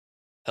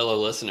Hello,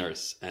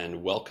 listeners,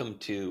 and welcome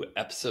to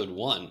episode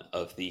 1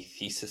 of the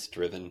Thesis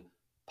Driven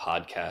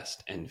podcast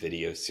and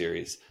video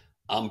series.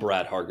 I'm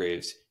Brad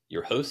Hargraves,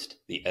 your host,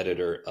 the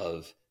editor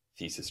of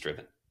Thesis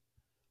Driven.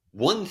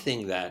 One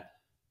thing that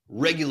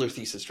regular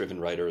Thesis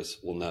Driven writers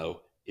will know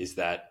is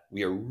that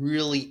we are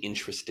really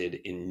interested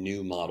in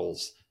new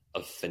models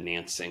of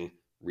financing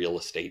real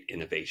estate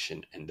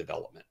innovation and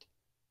development.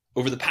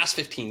 Over the past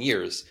 15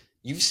 years,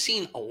 you've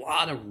seen a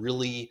lot of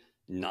really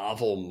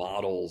novel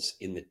models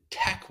in the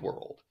tech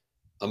world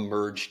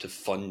emerge to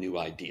fund new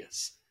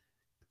ideas.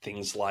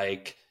 Things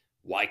like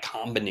Y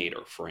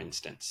Combinator, for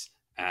instance,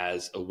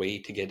 as a way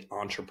to get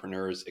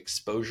entrepreneurs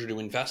exposure to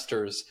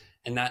investors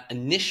and that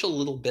initial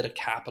little bit of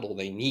capital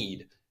they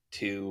need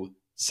to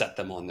set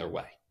them on their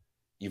way.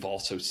 You've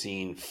also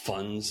seen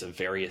funds of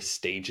various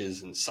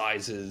stages and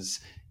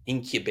sizes,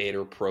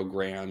 incubator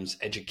programs,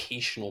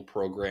 educational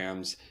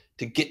programs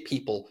to get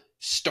people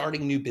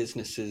starting new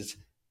businesses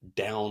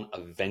down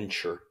a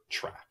venture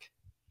track.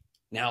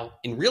 Now,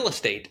 in real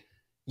estate,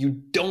 you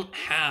don't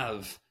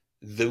have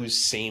those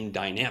same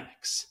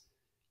dynamics.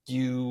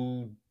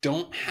 You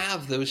don't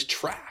have those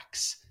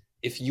tracks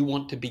if you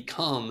want to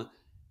become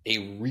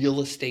a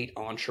real estate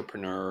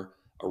entrepreneur,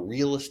 a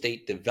real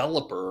estate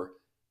developer,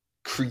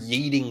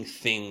 creating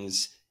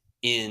things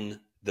in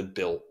the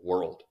built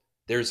world.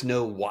 There's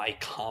no Y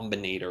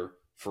Combinator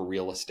for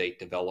real estate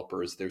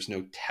developers. There's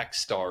no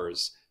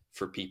Techstars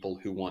for people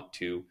who want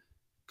to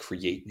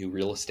create new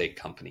real estate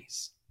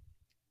companies.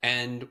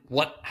 And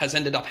what has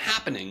ended up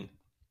happening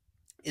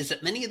is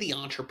that many of the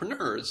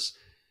entrepreneurs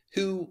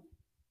who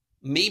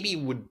maybe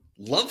would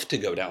love to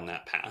go down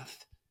that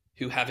path,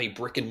 who have a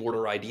brick and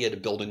mortar idea to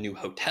build a new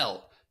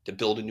hotel, to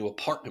build a new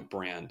apartment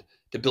brand,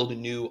 to build a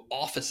new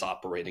office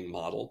operating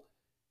model,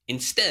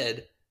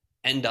 instead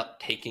end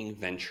up taking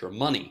venture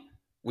money,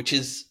 which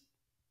is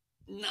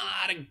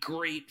not a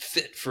great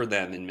fit for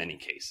them in many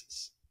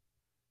cases.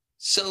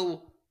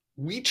 So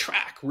we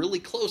track really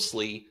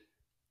closely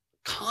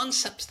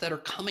concepts that are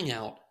coming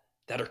out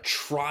that are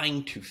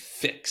trying to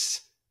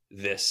fix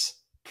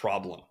this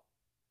problem.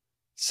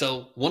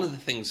 So one of the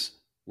things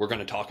we're going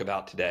to talk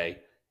about today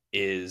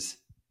is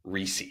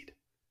Reseed.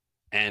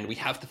 And we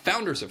have the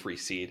founders of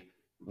Reseed,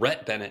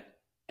 Rhett, Bennett,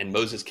 and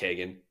Moses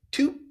Kagan,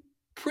 two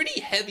pretty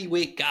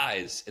heavyweight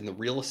guys in the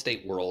real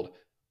estate world,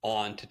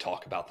 on to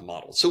talk about the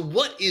model. So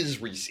what is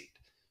Reseed?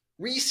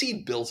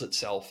 Reseed bills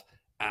itself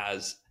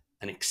as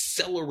an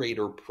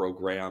accelerator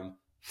program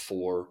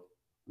for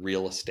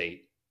real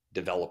estate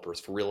developers,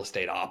 for real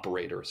estate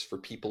operators, for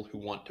people who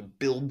want to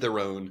build their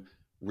own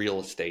real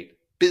estate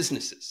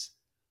businesses.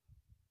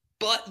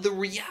 But the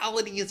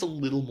reality is a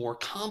little more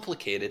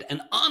complicated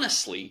and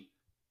honestly,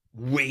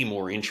 way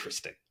more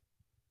interesting.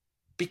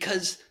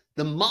 Because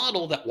the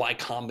model that Y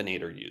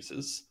Combinator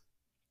uses,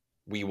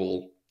 we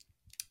will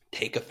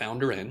take a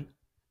founder in,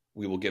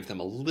 we will give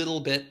them a little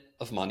bit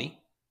of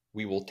money,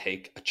 we will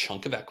take a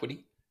chunk of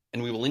equity,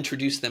 and we will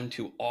introduce them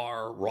to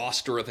our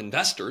roster of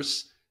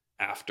investors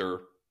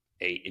after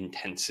an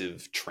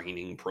intensive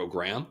training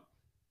program.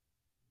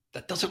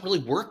 That doesn't really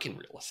work in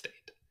real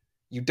estate.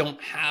 You don't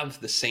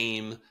have the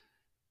same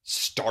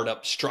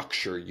startup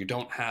structure. You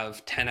don't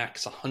have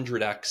 10x,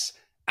 100x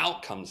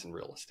outcomes in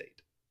real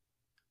estate.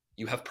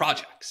 You have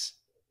projects,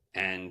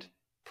 and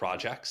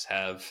projects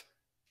have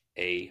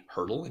a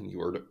hurdle, and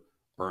you are to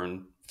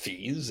earn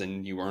fees,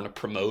 and you earn a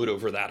promote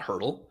over that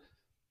hurdle.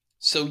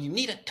 So you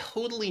need a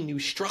totally new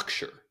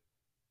structure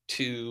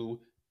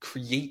to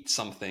create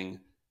something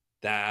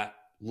that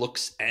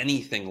looks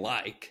anything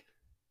like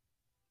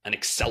an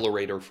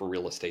accelerator for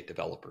real estate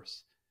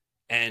developers.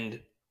 And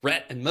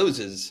Rhett and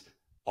Moses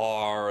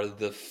are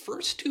the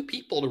first two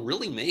people to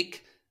really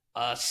make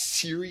a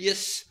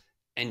serious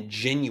and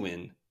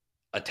genuine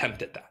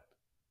attempt at that.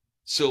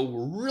 So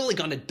we're really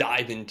going to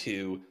dive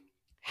into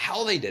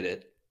how they did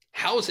it,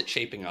 how is it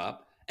shaping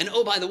up, and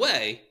oh, by the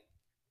way,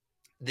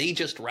 they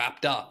just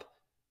wrapped up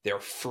their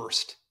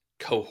first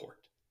cohort.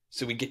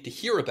 So we get to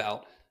hear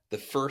about the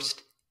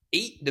first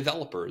 8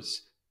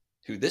 developers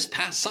who this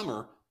past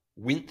summer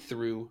went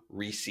through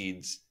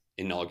Reseed's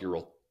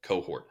inaugural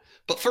cohort.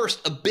 But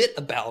first, a bit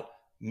about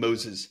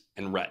Moses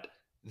and Rhett.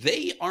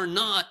 They are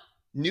not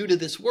new to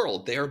this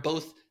world. They are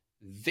both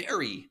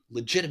very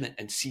legitimate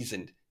and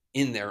seasoned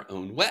in their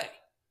own way.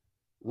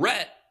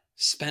 Rhett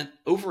spent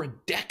over a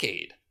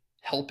decade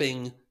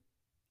helping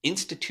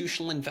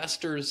institutional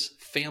investors,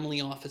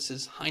 family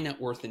offices, high net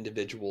worth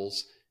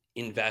individuals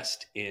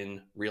invest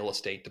in real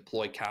estate,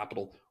 deploy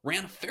capital,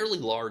 ran a fairly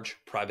large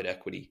private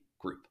equity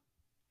group.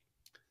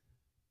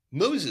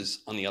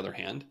 Moses, on the other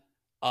hand,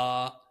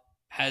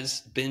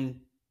 has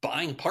been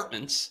buying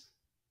apartments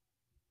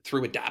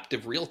through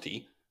Adaptive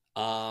Realty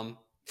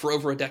for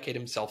over a decade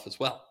himself as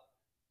well.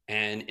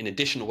 And in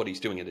addition to what he's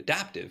doing at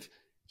Adaptive,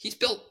 he's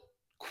built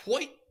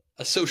quite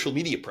a social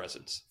media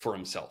presence for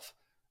himself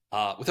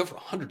with over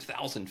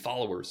 100,000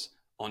 followers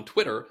on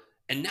Twitter.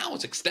 And now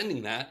is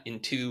extending that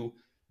into,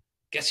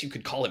 guess you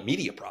could call it,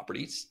 media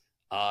properties.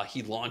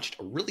 He launched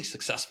a really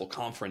successful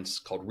conference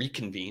called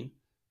Reconvene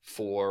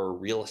for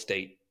real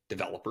estate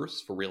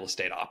developers, for real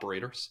estate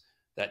operators,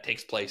 that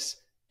takes place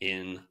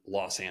in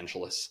Los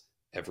Angeles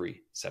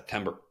every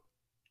September.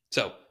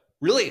 So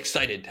really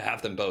excited to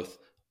have them both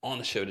on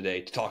the show today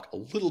to talk a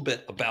little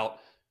bit about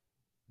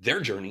their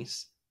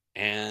journeys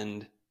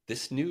and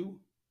this new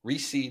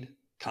reseed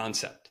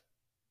concept.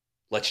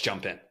 Let's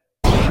jump in.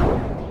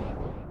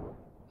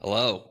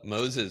 Hello,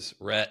 Moses,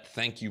 Rhett.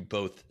 Thank you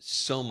both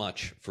so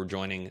much for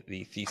joining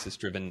the Thesis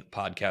Driven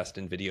podcast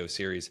and video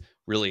series.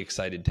 Really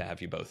excited to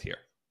have you both here.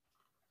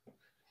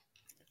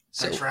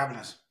 Thanks for having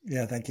us.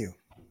 Yeah, thank you.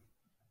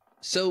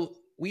 So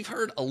we've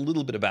heard a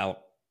little bit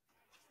about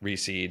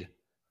reseed,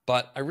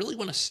 but I really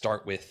want to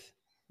start with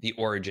the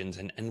origins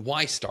and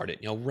why start it.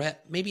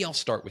 Rhett, maybe I'll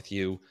start with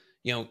you.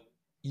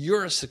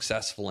 You're a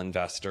successful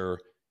investor.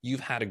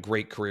 You've had a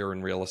great career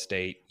in real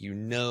estate. You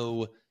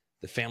know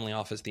the family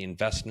office, the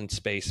investment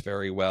space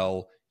very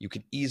well. You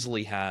could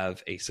easily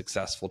have a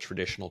successful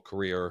traditional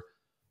career.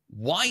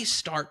 Why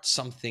start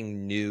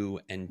something new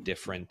and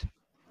different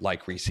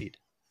like reseed?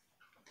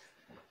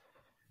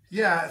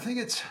 Yeah, I think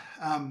it's,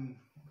 at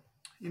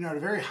a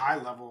very high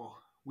level,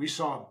 we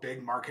saw a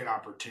big market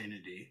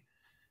opportunity.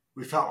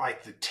 We felt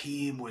like the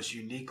team was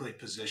uniquely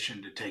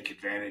positioned to take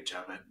advantage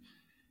of it.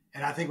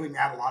 And I think we can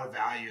add a lot of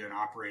value in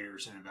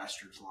operators and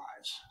investors'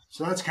 lives.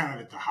 So that's kind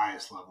of at the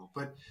highest level.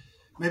 But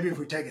maybe if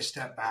we take a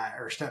step back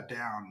or a step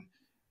down,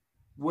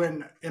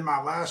 when in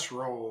my last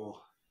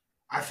role,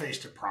 I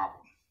faced a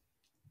problem.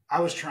 I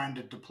was trying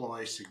to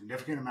deploy a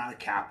significant amount of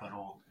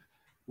capital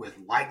with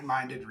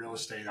like-minded real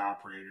estate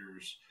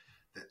operators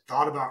that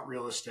thought about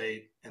real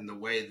estate in the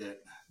way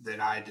that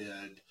I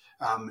did,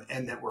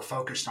 and that were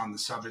focused on the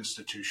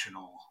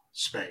sub-institutional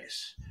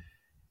space.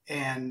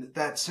 And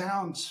that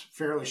sounds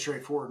fairly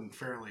straightforward and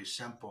fairly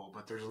simple,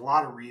 but there's a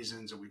lot of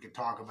reasons, and we could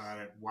talk about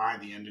it, why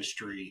the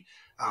industry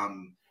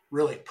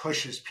really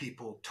pushes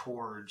people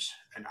towards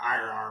an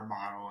IRR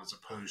model as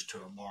opposed to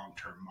a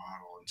long-term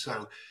model. And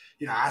so,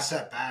 I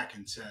sat back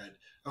and said,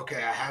 okay,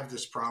 I have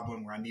this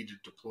problem where I need to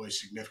deploy a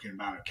significant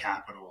amount of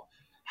capital.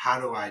 How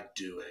do I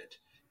do it?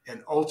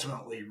 And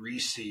ultimately,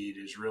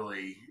 reseed is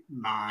really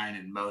mine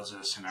and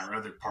Moses and our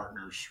other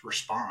partners'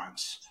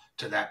 response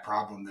to that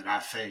problem that I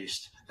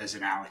faced as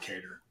an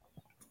allocator.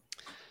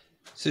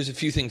 So there's a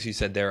few things you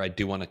said there I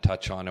do want to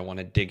touch on. I want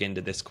to dig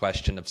into this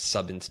question of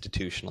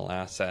sub-institutional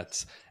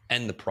assets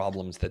and the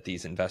problems that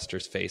these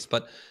investors face.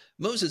 But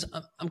Moses,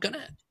 I'm going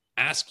to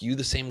ask you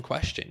the same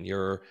question.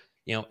 You're,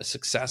 a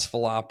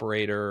successful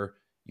operator.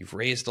 You've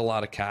raised a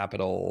lot of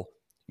capital.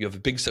 You have a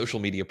big social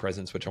media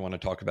presence, which I want to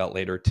talk about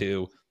later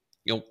too.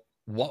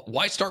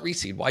 Why start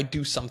reseed? Why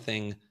do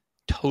something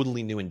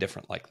totally new and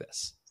different like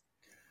this?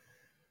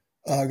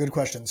 Good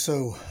question.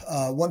 So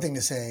one thing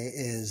to say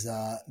is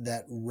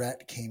that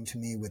Rhett came to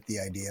me with the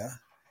idea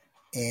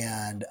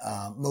and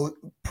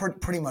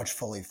pretty much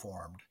fully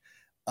formed.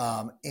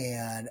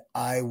 And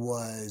I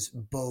was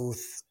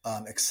both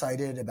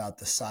excited about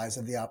the size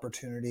of the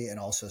opportunity and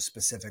also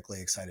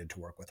specifically excited to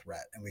work with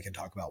Rhett. And we can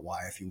talk about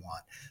why if you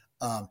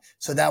want.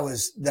 So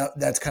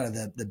that's kind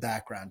of the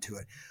background to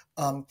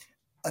it.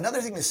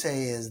 Another thing to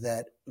say is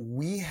that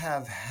we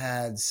have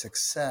had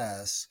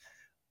success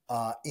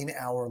in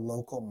our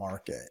local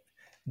market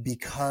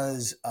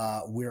because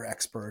we're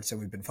experts and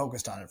we've been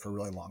focused on it for a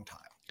really long time.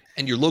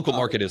 And your local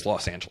market is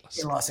Los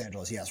Angeles. In Los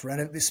Angeles, yes.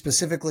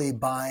 Specifically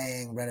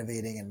buying,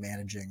 renovating, and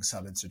managing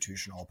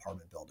sub-institutional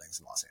apartment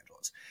buildings in Los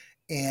Angeles.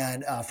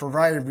 And for a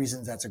variety of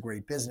reasons, that's a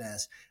great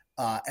business.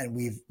 And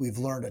we've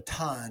learned a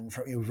ton.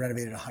 We've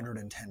renovated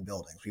 110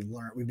 buildings.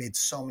 We've made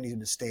so many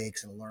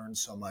mistakes and learned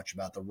so much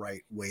about the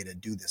right way to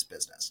do this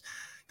business.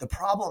 The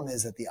problem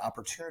is that the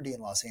opportunity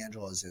in Los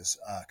Angeles is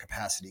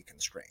capacity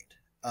constrained.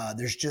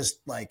 There's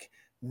just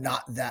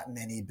not that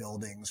many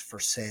buildings for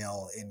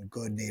sale in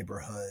good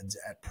neighborhoods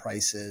at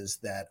prices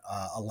that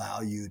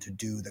allow you to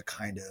do the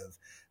kind of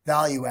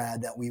value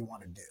add that we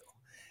want to do.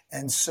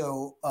 And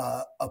so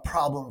a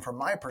problem from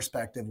my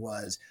perspective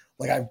was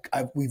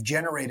we've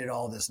generated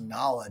all this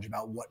knowledge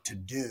about what to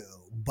do,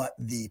 but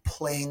the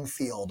playing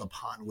field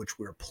upon which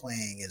we're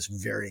playing is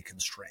very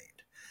constrained.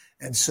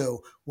 And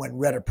so when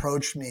Rhett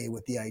approached me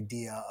with the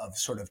idea of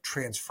sort of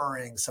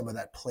transferring some of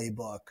that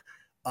playbook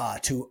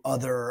to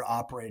other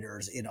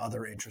operators in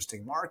other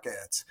interesting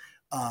markets,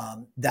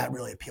 that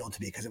really appealed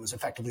to me because it was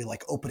effectively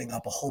like opening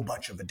up a whole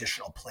bunch of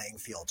additional playing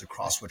fields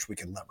across which we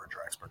can leverage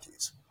our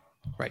expertise.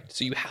 Right.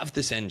 So you have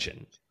this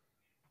engine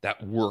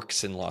that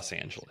works in Los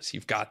Angeles.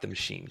 You've got the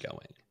machine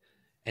going.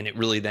 And it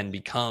really then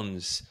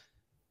becomes,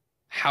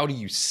 how do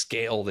you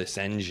scale this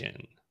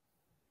engine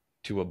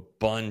to a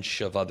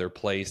bunch of other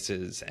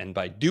places? And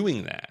by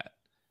doing that,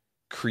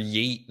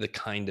 create the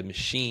kind of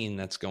machine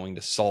that's going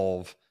to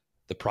solve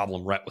the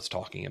problem Rhett was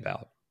talking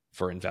about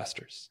for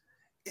investors.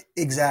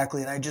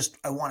 Exactly. And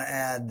I want to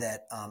add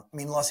that,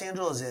 Los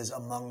Angeles is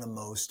among the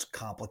most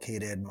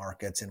complicated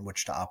markets in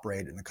which to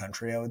operate in the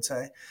country, I would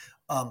say.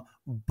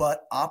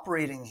 But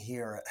operating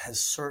here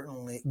has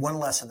certainly, one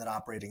lesson that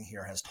operating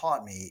here has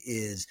taught me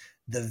is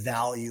the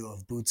value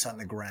of boots on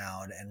the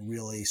ground and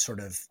really sort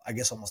of, I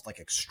guess, almost like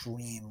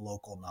extreme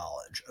local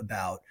knowledge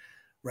about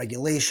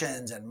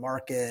regulations and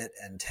market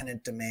and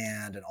tenant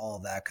demand and all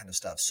of that kind of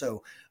stuff.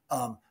 So,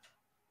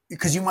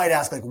 because you might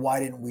ask, like,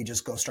 why didn't we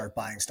just go start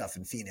buying stuff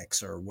in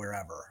Phoenix or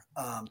wherever?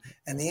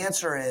 And the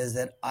answer is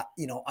that,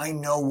 I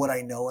know what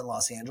I know in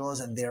Los Angeles,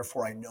 and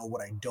therefore I know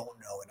what I don't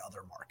know in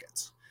other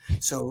markets.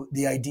 So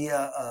the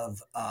idea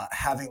of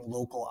having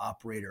local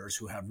operators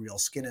who have real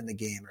skin in the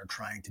game and are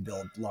trying to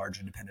build large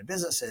independent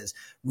businesses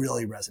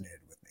really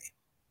resonated with me.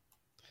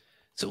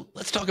 So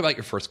let's talk about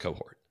your first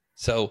cohort.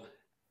 So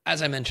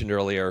as I mentioned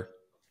earlier,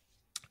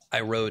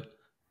 I wrote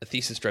a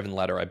thesis-driven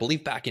letter, I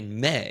believe back in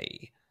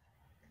May,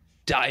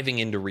 diving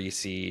into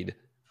reseed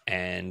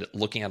and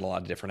looking at a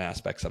lot of different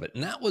aspects of it.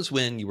 And that was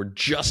when you were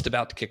just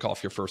about to kick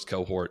off your first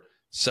cohort.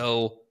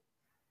 So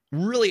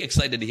really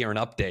excited to hear an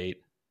update.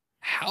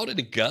 How did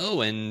it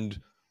go, and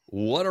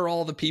what are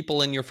all the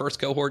people in your first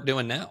cohort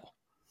doing now?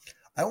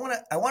 I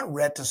want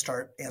Rhett to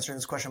start answering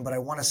this question, but I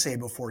want to say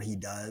before he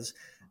does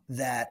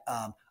that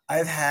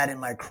I've had in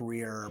my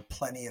career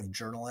plenty of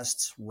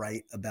journalists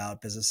write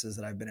about businesses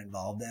that I've been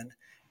involved in.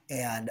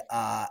 And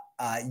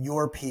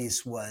your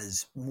piece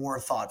was more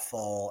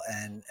thoughtful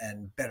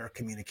and better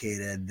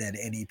communicated than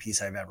any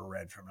piece I've ever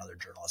read from another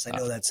journalist. I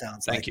know that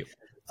sounds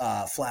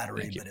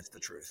flattery, but it's the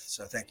truth.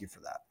 So thank you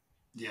for that.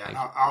 Yeah, and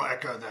I'll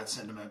echo that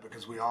sentiment,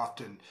 because we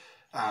often,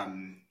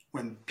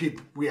 when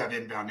we have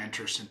inbound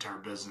interest into our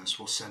business,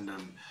 we'll send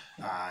them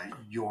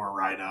your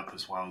write-up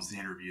as well as the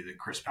interview that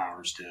Chris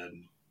Powers did.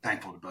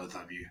 Thankful to both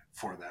of you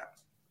for that.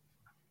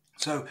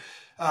 So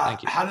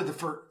how did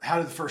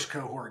the first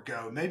cohort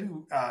go? Maybe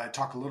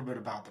talk a little bit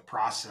about the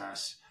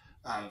process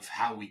of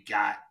how we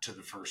got to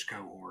the first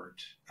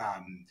cohort,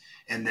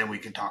 and then we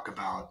can talk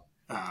about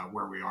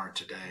where we are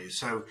today.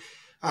 So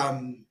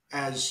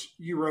as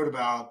you wrote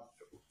about,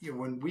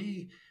 when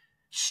we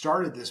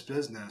started this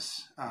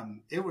business,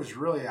 it was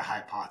really a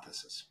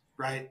hypothesis,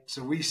 right?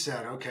 So we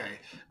said, okay,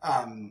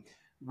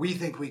 we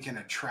think we can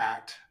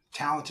attract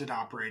talented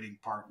operating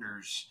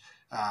partners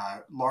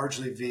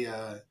largely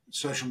via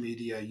social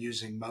media,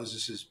 using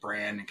Moses's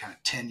brand and kind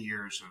of 10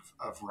 years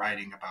of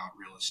writing about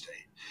real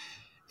estate.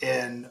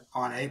 And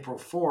on April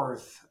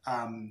 4th,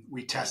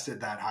 we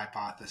tested that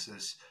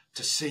hypothesis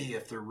to see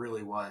if there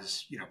really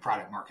was,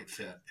 product market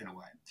fit in a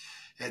way.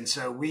 And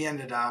so we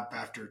ended up,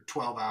 after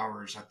 12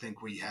 hours, I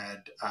think we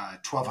had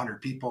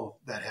 1,200 people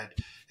that had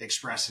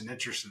expressed an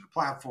interest in the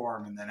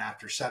platform. And then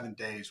after 7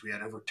 days, we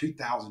had over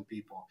 2,000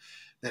 people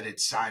that had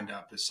signed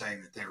up as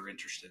saying that they were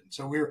interested. And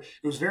so it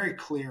was very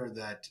clear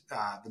that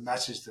the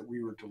message that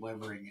we were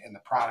delivering and the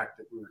product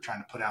that we were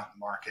trying to put out in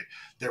the market,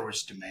 there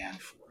was demand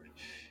for it.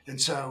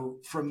 And so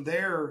from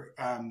there,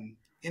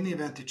 in the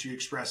event that you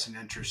express an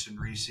interest in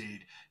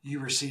reseed, you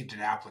received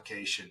an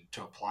application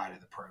to apply to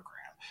the program.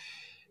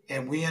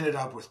 And we ended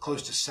up with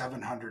close to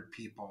 700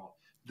 people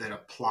that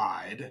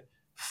applied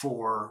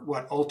for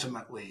what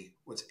ultimately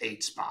was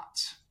 8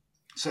 spots.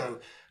 So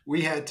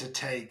we had to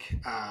take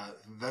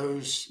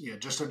those,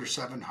 just under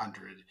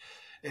 700.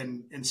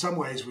 And in some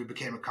ways, we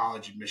became a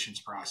college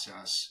admissions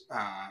process,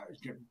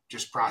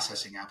 just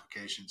processing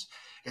applications.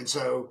 And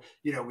so,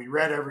 we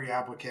read every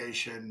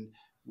application.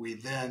 We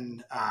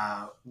then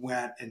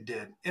went and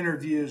did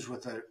interviews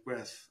with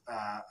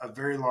a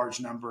very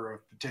large number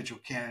of potential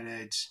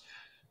candidates.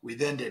 We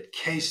then did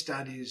case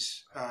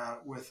studies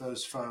with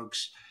those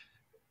folks.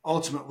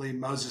 Ultimately,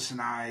 Moses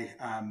and I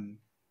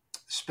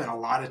spent a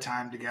lot of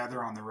time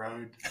together on the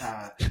road,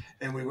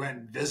 and we went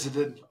and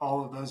visited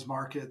all of those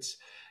markets.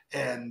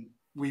 And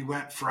we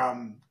went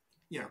from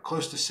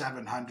close to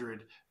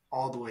 700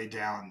 all the way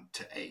down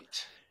to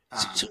 8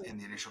 in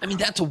the initial.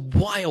 That's a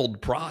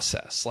wild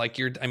process.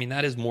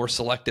 That is more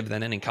selective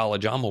than any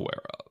college I'm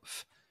aware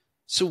of.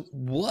 So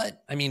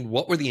what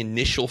were the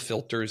initial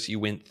filters you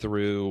went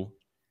through?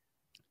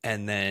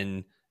 And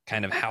then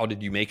kind of how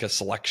did you make a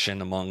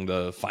selection among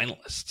the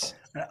finalists?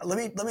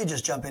 Let me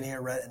just jump in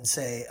here, Rhett, and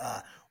say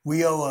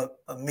we owe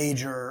a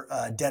major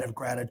debt of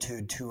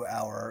gratitude to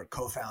our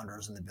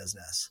co-founders in the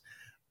business,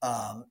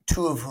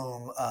 2 of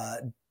whom,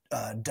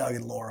 Doug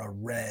and Laura,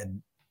 read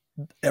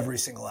every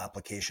single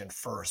application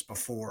first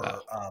before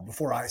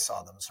I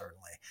saw them,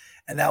 certainly.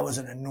 And that was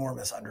an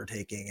enormous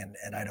undertaking,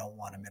 and I don't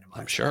want to minimize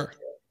I'm sure. that.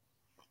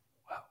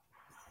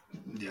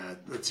 Yeah,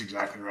 that's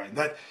exactly right.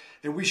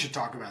 And we should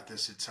talk about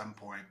this at some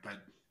point, but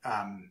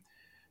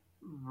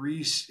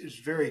Reese is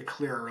very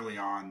clear early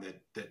on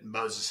that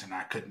Moses and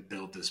I couldn't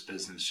build this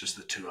business, just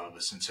the 2 of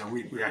us. And so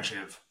we actually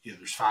have,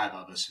 there's 5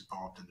 of us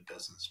involved in the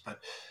business. But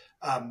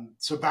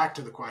so back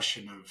to the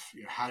question of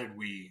how did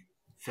we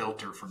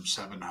filter from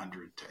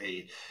 700 to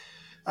 8?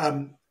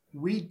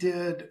 We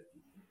did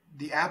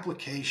the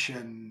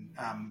application.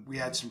 We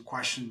had some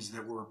questions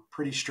that were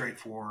pretty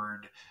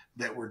straightforward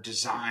that were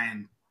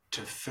designed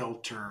to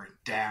filter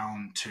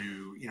down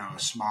to, a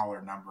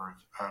smaller number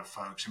of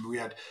folks. We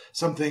had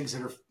some things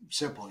that are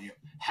simple.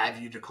 Have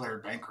you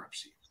declared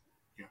bankruptcy?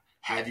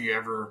 Have you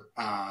ever,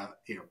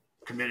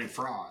 committed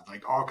fraud?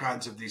 Like all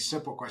kinds of these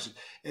simple questions.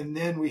 And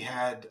then we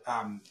had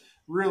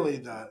really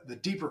the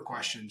deeper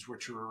questions,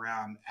 which were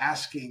around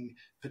asking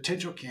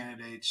potential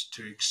candidates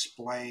to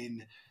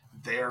explain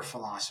their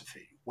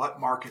philosophy. what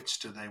markets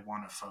do they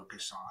want to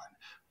focus on?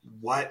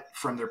 What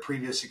from their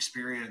previous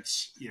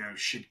experience,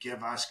 should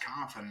give us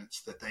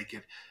confidence that they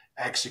could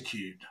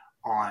execute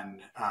on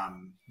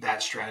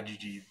that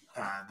strategy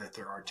that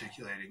they're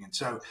articulating. And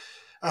so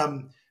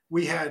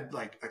we had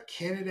like a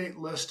candidate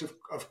list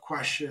of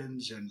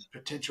questions and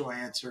potential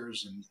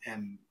answers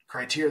and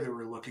criteria that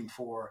we're looking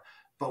for,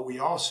 but we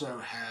also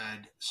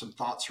had some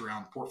thoughts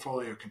around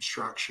portfolio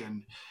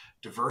construction,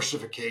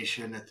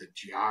 diversification at the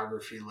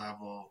geography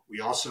level.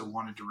 We also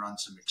wanted to run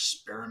some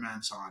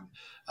experiments on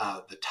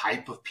the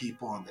type of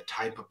people and the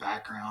type of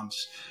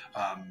backgrounds.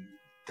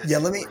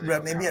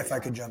 Maybe if I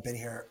could jump in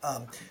here.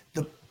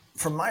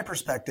 From my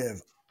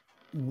perspective,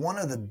 one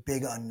of the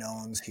big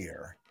unknowns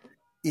here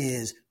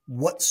is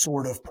what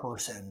sort of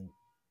person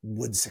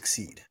would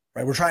succeed,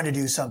 right? We're trying to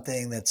do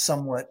something that's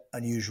somewhat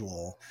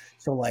unusual.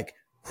 So like,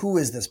 who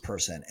is this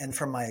person? And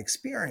from my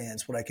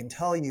experience, what I can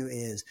tell you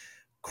is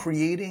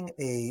creating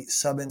a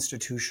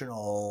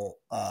sub-institutional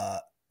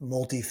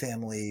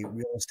multifamily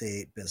real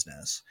estate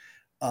business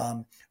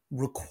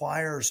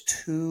requires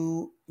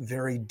two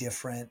very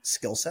different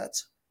skill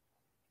sets.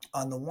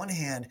 On the one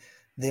hand,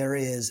 there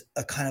is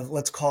a kind of,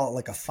 let's call it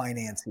like a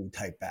financing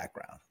type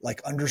background,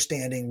 like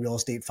understanding real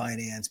estate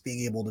finance,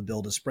 being able to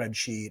build a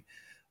spreadsheet,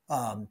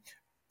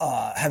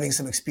 having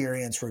some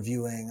experience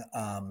reviewing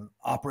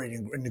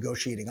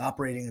negotiating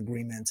operating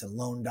agreements and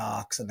loan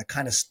docs and the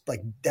kind of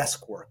like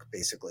desk work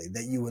basically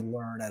that you would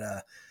learn at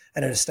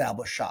an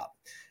established shop.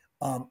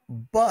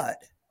 But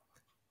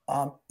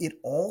it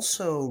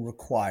also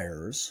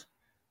requires,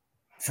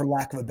 for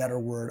lack of a better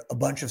word, a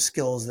bunch of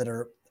skills that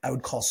are, I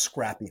would call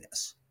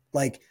scrappiness.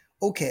 Like,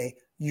 okay,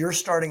 you're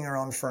starting your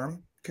own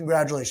firm.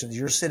 Congratulations.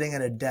 You're sitting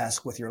at a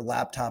desk with your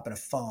laptop and a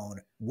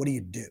phone. What do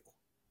you do?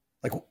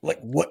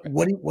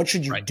 What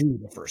should you do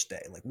the first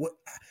day?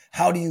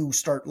 How do you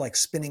start like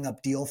spinning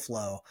up deal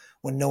flow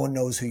when no one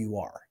knows who you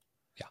are?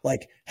 Yeah.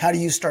 Like, how do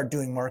you start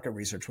doing market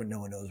research when no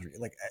one knows?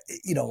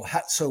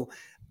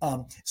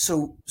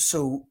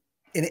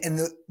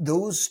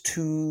 Those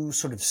two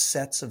sort of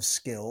sets of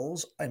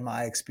skills, in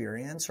my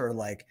experience, are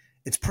like,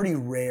 it's pretty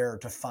rare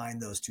to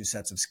find those two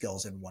sets of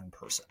skills in one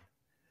person.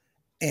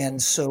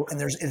 And so,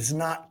 it's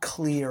not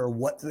clear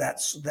what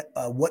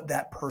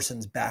that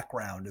person's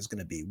background is going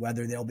to be,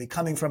 whether they'll be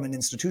coming from an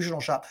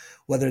institutional shop,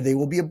 whether they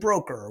will be a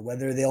broker,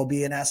 whether they'll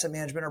be in asset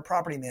management or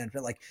property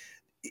management.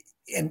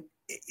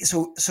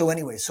 So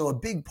a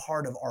big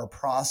part of our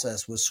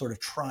process was sort of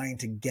trying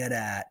to get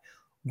at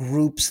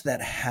groups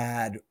that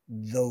had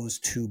those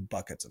two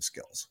buckets of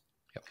skills.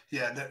 Yep.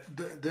 Yeah.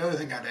 The other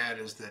thing I'd add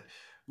is that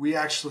we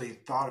actually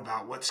thought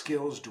about what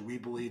skills do we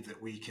believe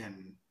that we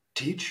can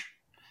teach,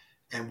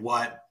 and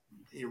what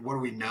do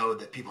we know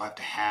that people have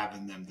to have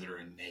in them that are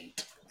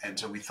innate. And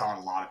so we thought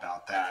a lot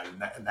about that,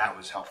 and that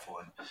was helpful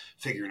in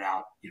figuring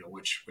out,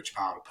 which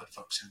pile to put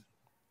folks in.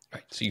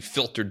 Right. So you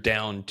filtered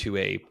down to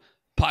a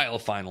pile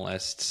of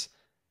finalists,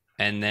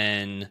 and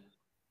then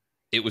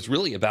it was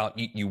really about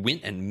you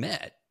went and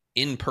met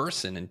in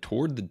person and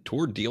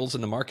toured deals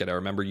in the market. I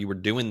remember you were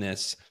doing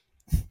this,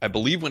 I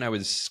believe, when I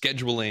was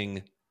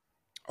scheduling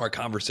our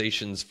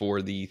conversations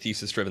for the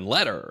thesis-driven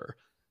letter.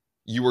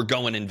 You were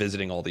going and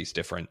visiting all these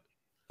different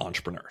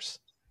entrepreneurs.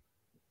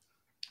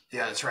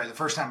 Yeah, that's right. The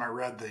first time I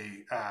read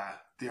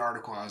the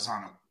article, I was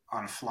on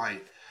a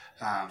flight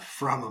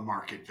from a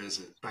market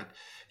visit. But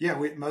yeah,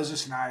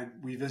 Moses and I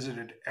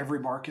visited every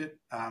market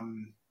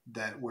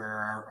where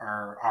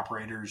our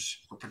operators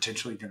were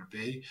potentially going to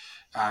be.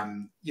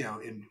 And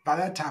by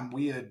that time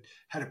we had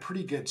a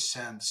pretty good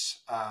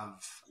sense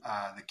of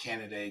the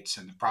candidates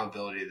and the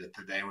probability that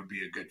they would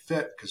be a good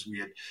fit, because we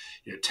had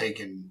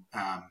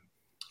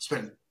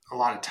spent a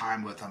lot of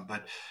time with them.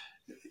 But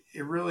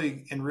it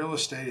really, in real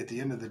estate, at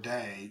the end of the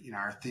day,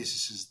 our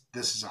thesis is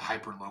this is a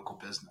hyper local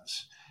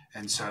business.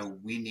 And so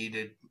we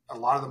needed a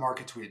lot of the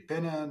markets we had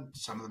been in,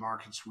 some of the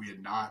markets we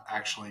had not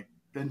actually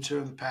been to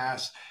in the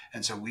past.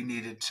 And so we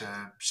needed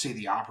to see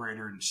the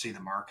operator and see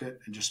the market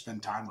and just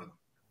spend time with them.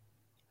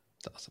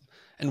 That's awesome.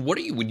 And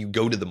when you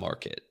go to the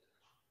market,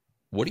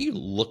 what are you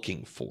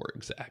looking for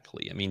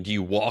exactly? I mean, do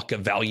you walk a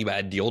value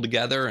add deal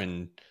together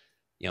and,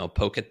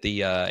 poke at the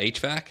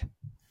HVAC?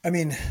 I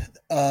mean,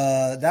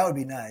 that would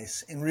be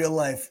nice. In real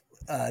life,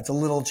 it's a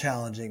little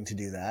challenging to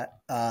do that.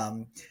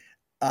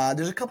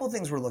 There's a couple of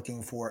things we're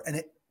looking for,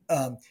 and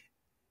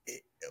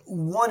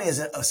one is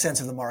a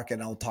sense of the market,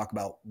 and I'll talk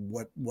about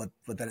what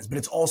that is. But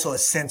it's also a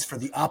sense for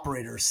the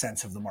operator's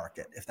sense of the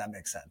market, if that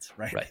makes sense,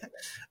 right? Right.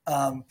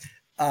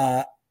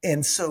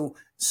 And so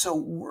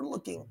we're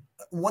looking.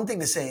 One thing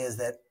to say is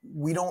that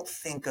we don't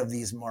think of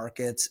these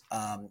markets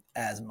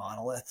as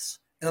monoliths.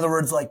 In other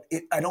words,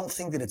 I don't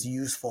think that it's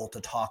useful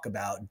to talk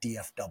about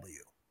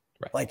DFW.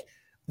 Right. Like,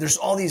 there's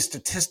all these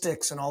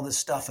statistics and all this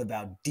stuff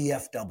about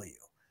DFW,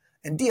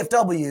 and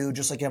DFW,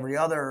 just like every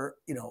other,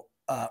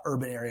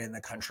 urban area in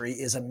the country,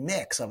 is a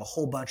mix of a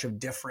whole bunch of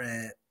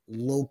different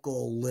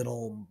local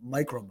little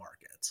micro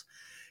markets,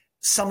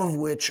 some of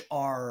which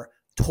are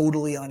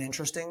totally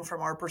uninteresting from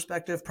our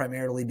perspective,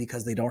 primarily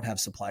because they don't have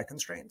supply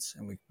constraints.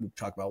 And we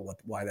talk about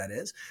why that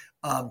is.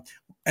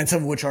 And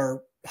some of which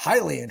are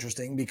highly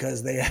interesting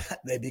because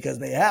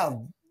they have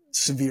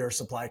severe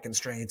supply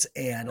constraints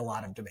and a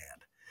lot of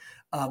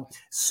demand.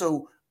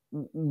 So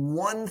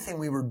one thing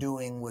we were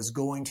doing was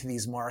going to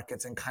these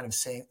markets and kind of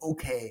saying,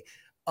 okay,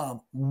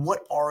 what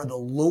are the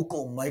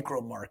local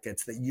micro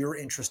markets that you're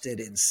interested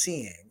in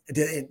seeing,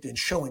 in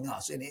showing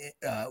us,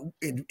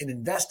 in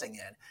investing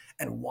in,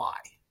 and why?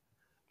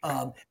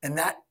 And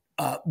that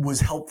was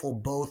helpful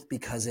both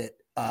because it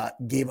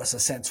gave us a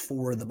sense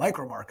for the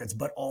micro markets,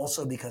 but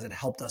also because it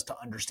helped us to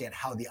understand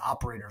how the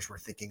operators were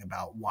thinking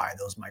about why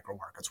those micro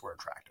markets were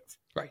attractive.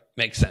 Right.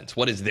 Makes sense.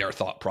 What is their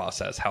thought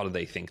process? How do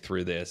they think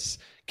through this?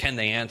 Can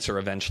they answer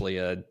eventually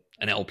an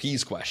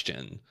LP's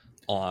question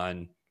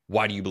on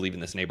why do you believe in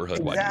this neighborhood?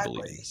 Exactly. Why do you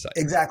believe in this site?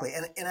 Exactly.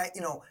 And I,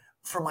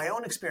 from my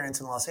own experience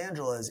in Los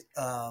Angeles,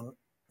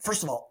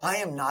 first of all, I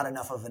am not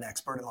enough of an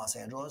expert in Los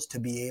Angeles to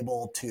be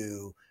able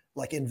to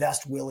like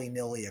invest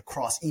willy-nilly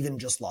across even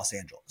just Los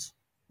Angeles.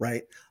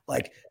 Right.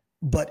 Like,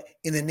 but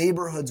in the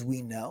neighborhoods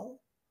we know,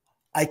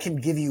 I can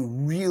give you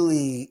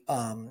really,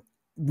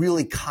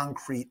 really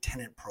concrete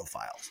tenant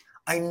profiles.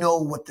 I know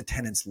what the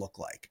tenants look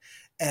like.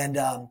 And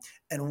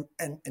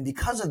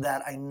because of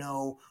that, I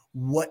know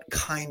what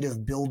kind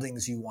of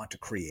buildings you want to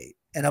create.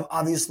 And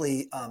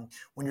obviously,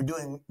 when you're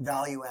doing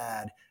value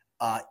add,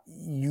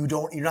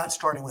 you're not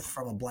starting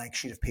from a blank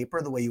sheet of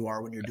paper the way you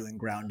are when you're doing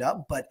ground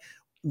up, but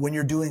when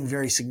you're doing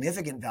very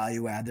significant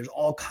value add, there's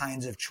all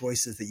kinds of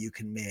choices that you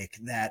can make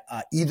that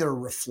either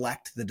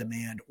reflect the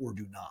demand or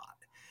do not.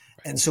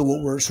 And so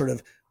what we're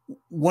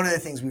one of the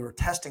things we were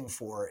testing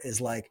for is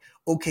like,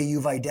 okay,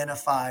 you've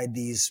identified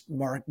these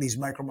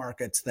micro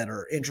markets that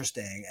are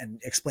interesting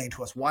and explain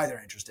to us why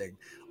they're interesting.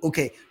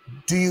 Okay,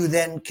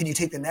 can you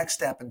take the next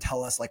step and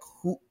tell us like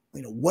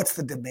what's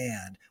the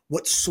demand?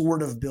 What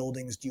sort of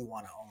buildings do you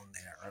want to own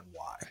there and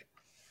why? Right.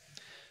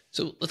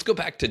 So let's go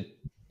back to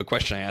a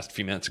question I asked a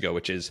few minutes ago,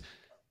 which is,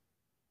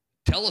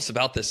 tell us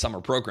about this summer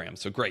program.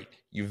 So great.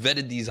 You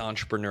vetted these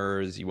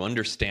entrepreneurs, you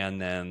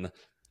understand them,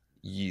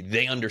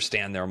 they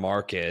understand their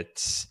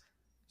markets.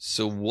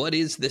 So what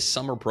is this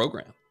summer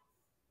program?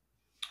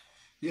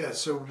 Yeah,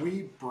 so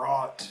we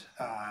brought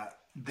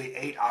the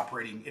 8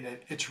 operating, and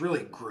it's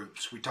really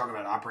groups. We talk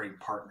about operating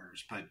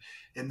partners, but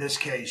in this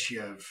case,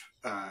 you have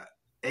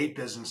 8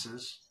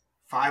 businesses,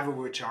 5 of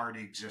which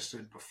already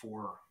existed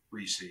before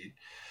Reseed.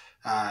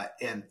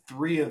 And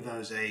 3 of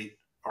those 8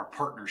 are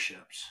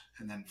partnerships,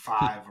 and then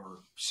 5 are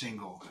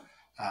single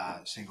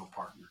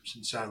partners.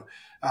 And so,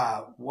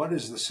 what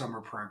is the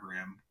summer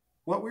program?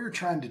 What we were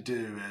trying to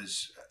do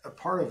is a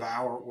part of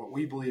what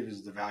we believe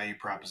is the value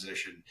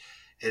proposition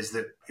is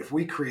that if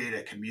we create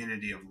a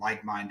community of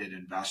like-minded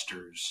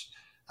investors,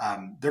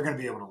 they're going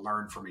to be able to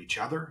learn from each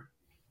other.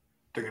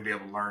 They're going to be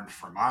able to learn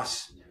from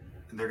us,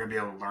 and they're going to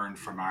be able to learn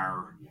from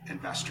our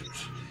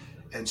investors.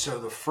 And so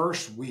the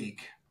first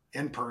week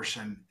in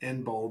person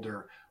in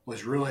Boulder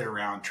was really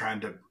around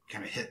trying to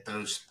kind of hit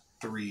those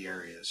 3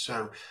 areas.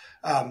 So,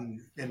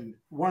 and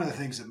one of the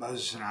things that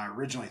Moses and I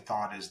originally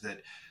thought is that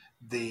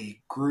the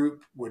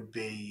group would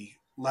be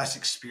less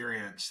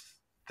experienced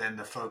than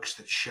the folks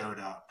that showed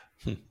up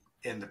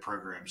in the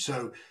program.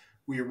 So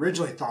we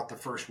originally thought the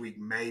first week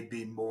may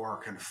be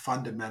more kind of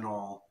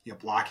fundamental,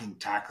 blocking,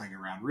 tackling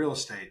around real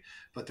estate.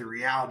 But the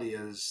reality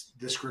is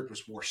this group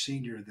was more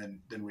senior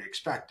than we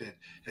expected.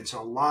 And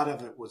so a lot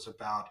of it was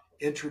about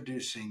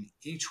introducing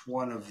each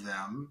one of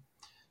them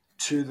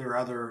to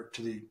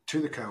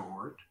the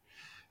cohort.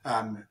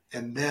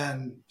 And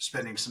then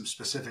spending some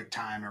specific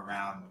time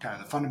around kind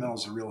of the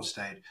fundamentals of real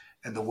estate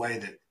and the way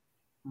that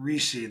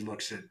Reseed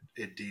looks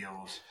at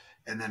deals,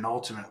 and then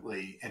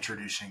ultimately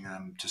introducing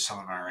them to some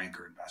of our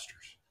anchor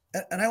investors.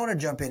 And I want to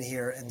jump in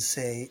here and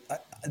say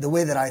the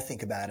way that I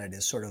think about it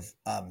is sort of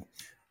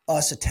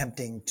us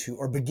attempting to,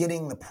 or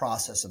beginning the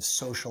process of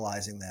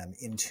socializing them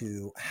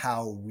into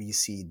how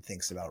Reseed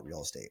thinks about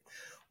real estate,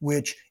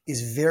 which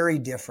is very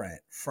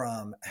different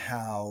from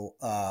how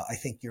I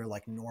think your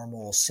like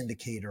normal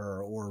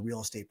syndicator or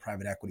real estate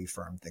private equity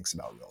firm thinks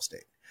about real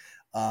estate.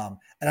 And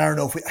I don't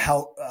know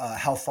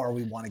how far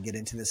we want to get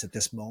into this at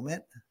this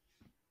moment.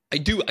 I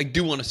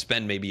do want to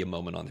spend maybe a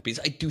moment on it because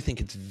I do think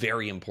it's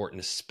very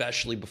important,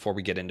 especially before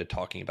we get into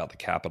talking about the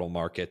capital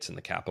markets and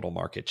the capital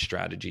market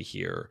strategy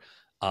here.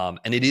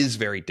 And it is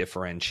very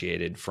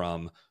differentiated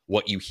from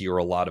what you hear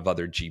a lot of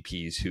other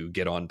GPs who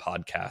get on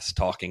podcasts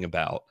talking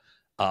about.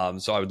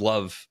 So I would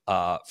love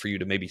for you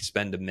to maybe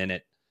spend a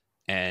minute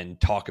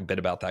and talk a bit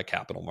about that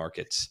capital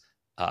markets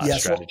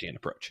strategy and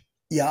approach.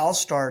 Yeah, I'll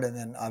start, and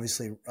then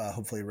obviously,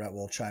 hopefully, Rhett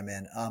will chime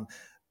in.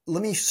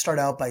 Let me start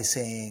out by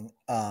saying,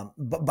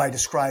 by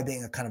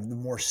describing a kind of the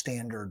more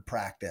standard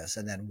practice,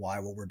 and then why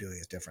what we're doing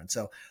is different.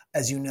 So,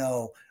 as you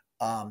know,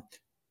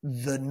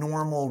 the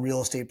normal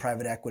real estate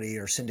private equity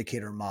or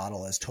syndicator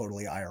model is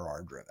totally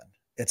IRR driven.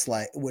 It's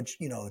like,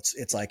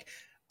 it's like,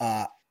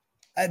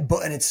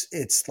 and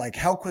it's like,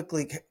 how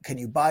quickly can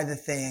you buy the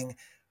thing,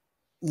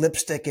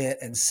 lipstick it,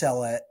 and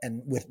sell it,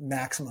 and with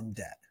maximum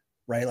debt,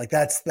 right? Like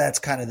that's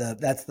kind of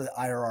that's the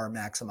IRR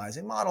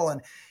maximizing model.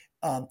 And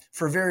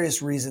for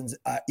various reasons,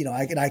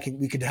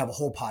 we could have a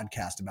whole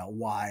podcast about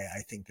why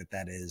I think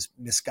that is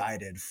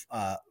misguided,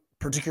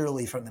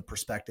 particularly from the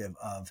perspective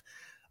of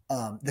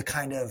the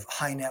kind of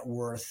high net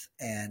worth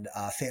and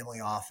family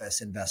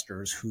office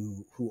investors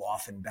who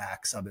often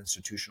back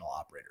sub-institutional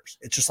operators.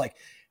 It's just like,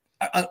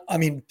 I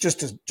mean,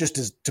 just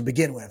as to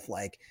begin with,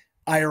 like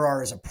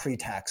IRR is a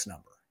pre-tax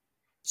number.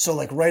 So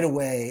like right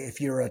away, if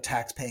you're a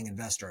tax-paying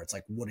investor, it's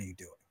like, what are you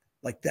doing?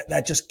 Like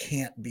that just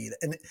can't be.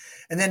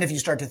 And then if you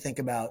start to think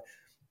about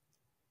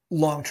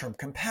long-term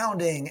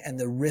compounding and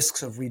the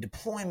risks of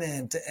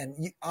redeployment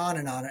and on,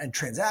 and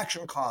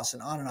transaction costs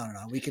and on and on and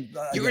on, we could.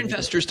 Your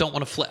investors don't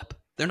want to flip.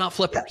 They're not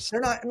flippers. Yeah,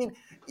 they're not. I mean,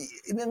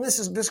 and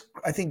this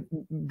I think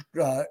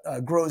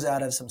grows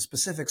out of some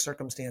specific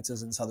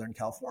circumstances in Southern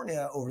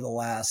California over the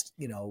last,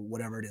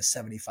 whatever it is,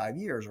 75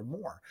 years or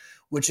more,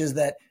 which is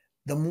that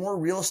the more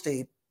real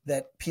estate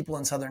that people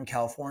in Southern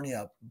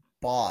California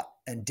bought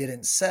and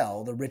didn't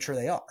sell, the richer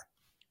they are.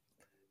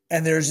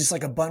 And there's just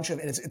like a bunch of,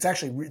 and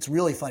it's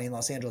really funny in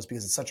Los Angeles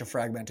because it's such a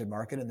fragmented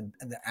market and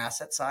the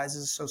asset size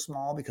is so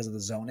small because of the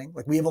zoning.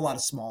 Like we have a lot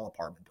of small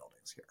apartment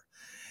buildings here.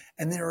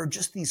 And there are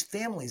just these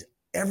families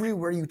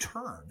everywhere you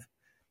turn.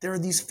 There are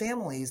these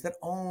families that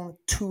own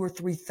 2,000 or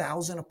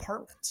 3,000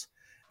 apartments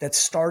that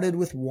started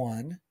with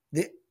one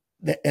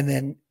and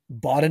then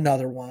bought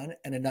another one,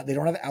 and they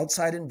don't have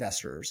outside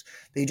investors.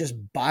 They just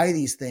buy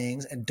these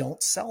things and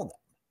don't sell them.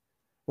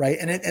 Right.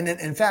 And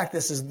in fact,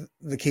 this is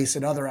the case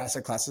in other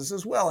asset classes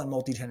as well, in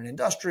multi-tenant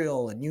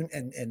industrial and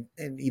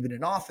even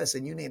in office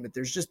and you name it.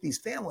 There's just these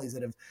families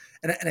that have,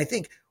 and I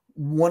think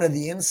one of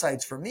the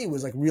insights for me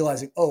was like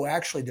realizing, oh,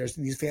 actually,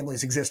 these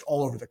families exist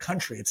all over the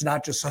country. It's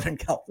not just Southern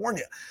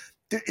California.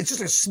 It's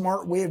just a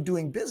smart way of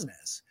doing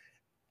business.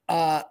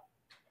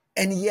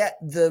 And yet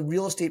the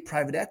real estate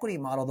private equity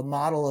model, the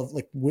model of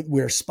like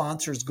where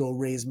sponsors go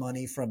raise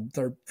money from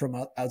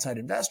outside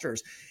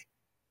investors,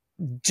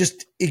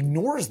 just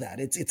ignores that.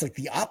 It's like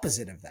the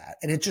opposite of that.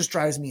 And it just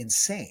drives me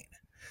insane.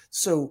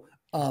 So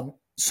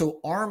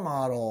our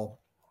model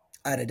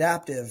at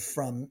Adaptive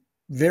from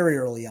very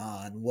early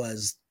on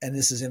was, and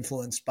this is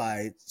influenced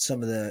by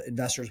some of the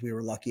investors we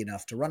were lucky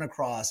enough to run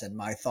across and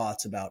my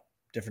thoughts about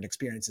different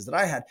experiences that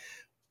I had.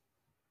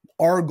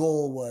 Our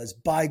goal was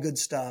buy good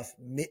stuff,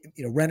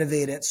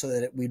 renovate it so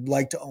that we'd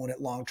like to own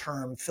it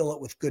long-term, fill it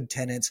with good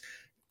tenants,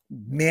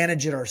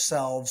 manage it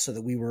ourselves so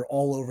that we were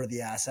all over the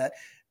asset,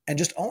 and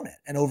just own it.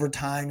 And over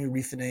time, you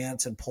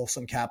refinance and pull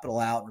some capital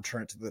out and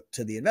return it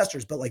to the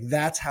investors. But like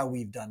that's how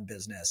we've done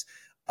business.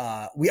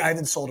 I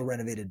haven't sold a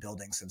renovated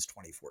building since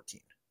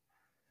 2014.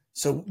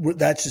 So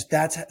that's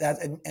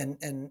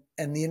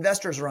and the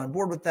investors are on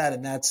board with that,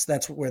 and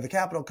that's where the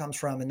capital comes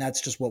from, and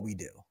that's just what we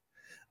do.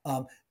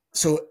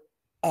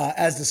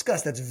 As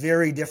discussed, that's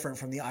very different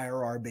from the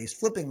IRR-based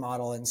flipping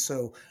model, and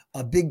so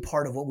a big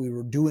part of what we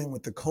were doing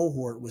with the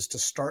cohort was to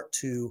start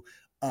to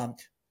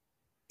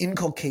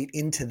inculcate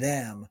into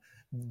them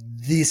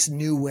this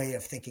new way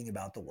of thinking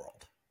about the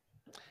world.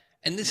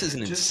 And this is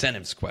an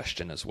incentives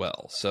question as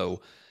well.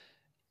 So,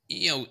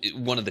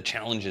 one of the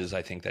challenges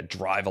I think that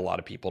drive a lot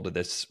of people to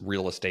this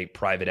real estate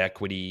private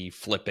equity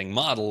flipping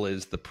model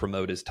is the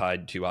promote is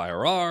tied to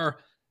IRR.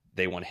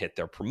 They want to hit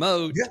their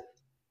promote. Yeah.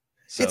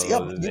 So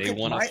they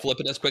want to flip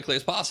it as quickly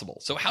as possible.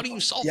 So how do you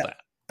solve that?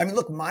 I mean,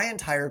 look, my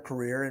entire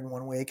career in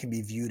one way can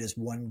be viewed as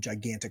one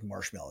gigantic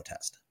marshmallow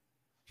test,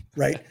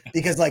 right?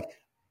 Because like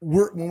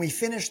when we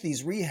finish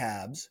these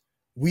rehabs,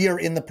 we are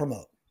in the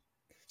promote.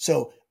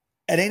 So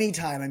at any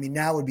time, I mean,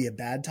 now would be a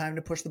bad time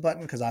to push the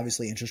button because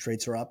obviously interest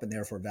rates are up and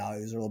therefore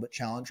values are a little bit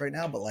challenged right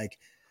now. But like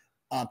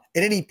at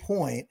any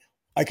point,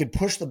 I could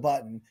push the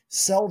button,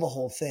 sell the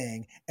whole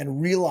thing,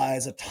 and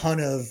realize a ton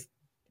of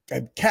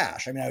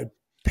cash. I mean, I would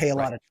pay a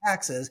lot of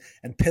taxes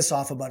and piss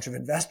off a bunch of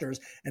investors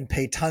and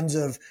pay tons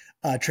of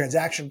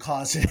transaction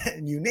costs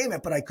and you name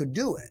it, but I could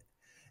do it.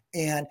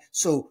 And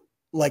so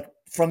like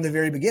from the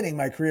very beginning,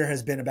 my career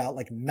has been about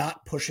like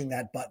not pushing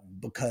that button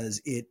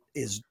because it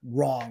is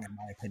wrong, in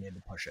my opinion,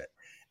 to push it.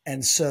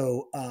 And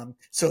so,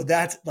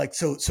 that's like,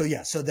 so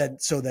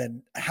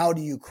then how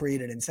do you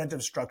create an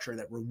incentive structure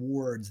that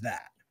rewards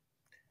that?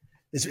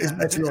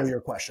 That's really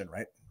your question,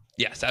 right?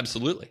 Yes,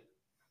 absolutely.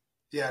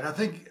 Yeah. And I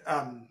think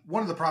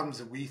one of the problems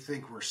that we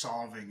think we're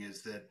solving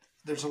is that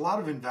there's a lot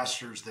of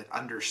investors that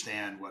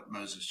understand what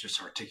Moses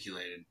just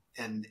articulated.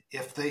 And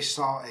if they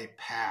saw a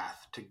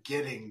path to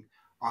getting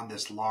on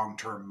this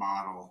long-term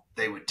model,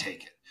 they would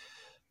take it.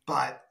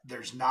 But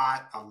there's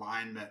not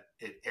alignment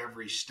at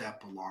every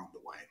step along the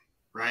way,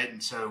 right?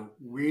 And so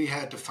we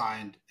had to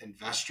find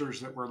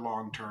investors that were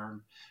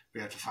long-term.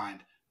 We had to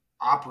find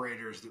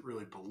operators that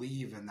really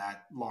believe in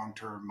that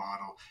long-term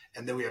model.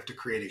 And then we have to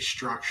create a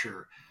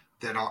structure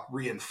that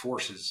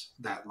reinforces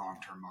that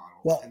long-term model.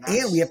 Well, and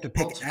we have to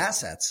pick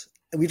assets.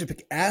 We have to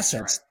pick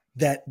assets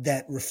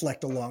that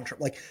reflect a long-term,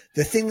 like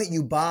the thing that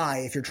you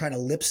buy, if you're trying to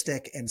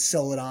lipstick and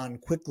sell it on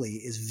quickly,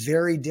 is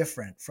very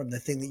different from the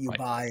thing that you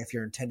buy if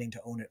you're intending to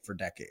own it for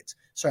decades.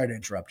 Sorry to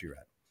interrupt you,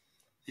 Rhett.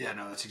 Yeah,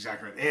 no, that's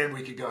exactly right. And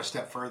we could go a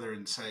step further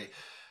and say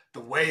the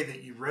way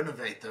that you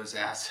renovate those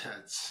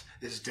assets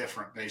is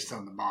different based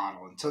on the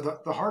model. And so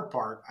the hard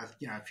part,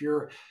 if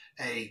you're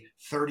a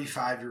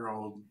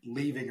 35-year-old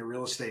leaving a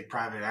real estate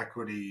private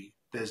equity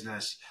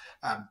business,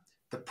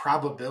 the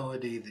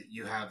probability that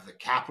you have the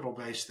capital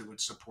base that would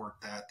support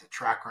that, the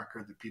track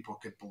record that people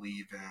could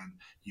believe in,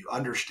 you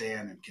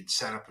understand and can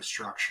set up a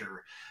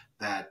structure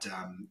that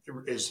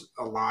is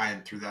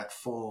aligned through that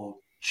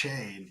full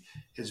chain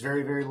is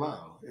very, very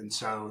low. And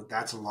so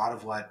that's a lot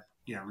of what,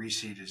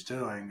 Reseed is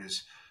doing,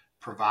 is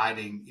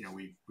providing,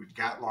 we've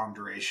got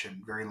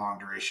very long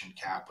duration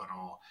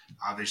capital.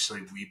 Obviously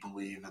we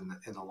believe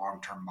in the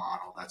long-term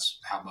model. That's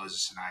how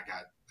Moses and I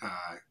got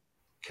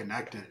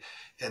connected.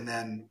 And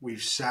then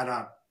we've set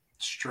up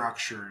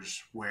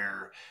structures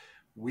where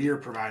we are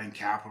providing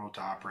capital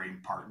to operating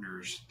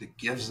partners that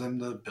gives them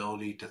the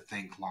ability to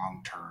think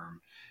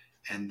long-term.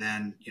 And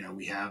then,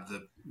 we have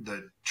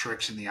the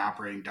tricks in the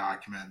operating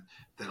document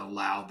that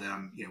allow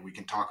them, we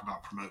can talk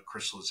about promote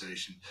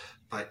crystallization,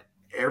 but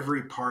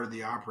every part of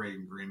the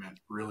operating agreement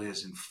really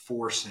is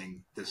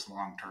enforcing this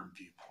long-term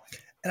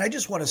viewpoint. And I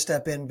just want to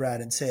step in, Brad,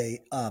 and say,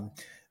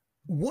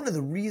 one of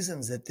the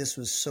reasons that this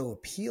was so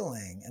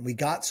appealing and we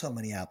got so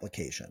many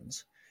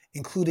applications,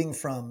 including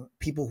from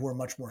people who are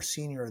much more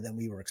senior than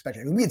we were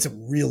expecting. I mean, we had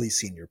some really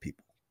senior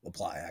people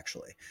apply,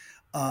 actually.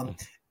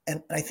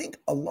 And I think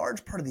a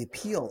large part of the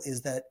appeal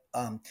is that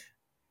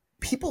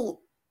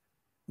people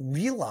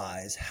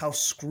realize how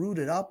screwed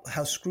up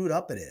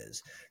it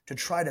is to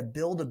try to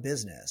build a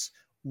business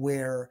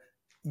where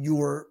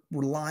you're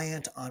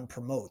reliant on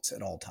promotes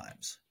at all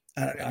times,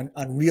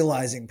 on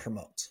realizing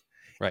promotes.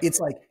 Right.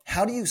 It's like,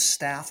 how do you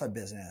staff a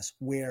business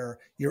where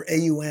your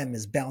AUM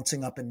is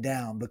bouncing up and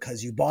down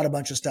because you bought a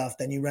bunch of stuff,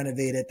 then you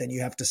renovate it, then you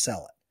have to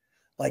sell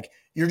it? Like,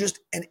 you're just,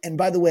 and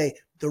by the way,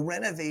 the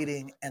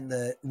renovating and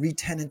the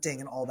re-tenanting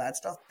and all that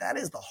stuff, that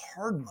is the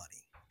hard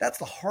money. That's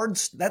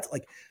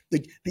like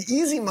the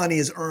easy money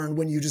is earned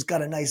when you just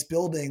got a nice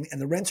building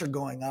and the rents are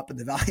going up and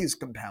the value is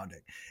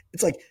compounding.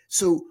 It's like,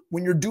 so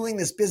when you're doing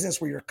this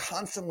business where you're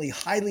constantly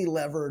highly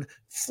levered,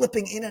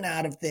 flipping in and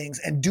out of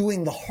things and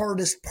doing the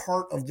hardest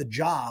part of the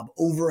job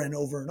over and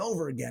over and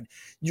over again,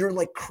 you're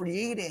like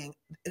creating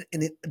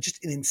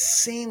just an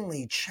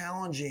insanely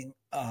challenging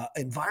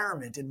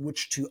environment in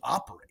which to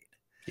operate.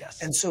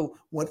 Yes. And so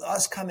with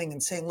us coming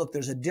and saying, look,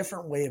 there's a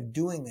different way of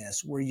doing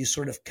this where you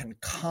sort of can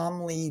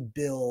calmly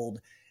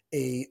build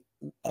a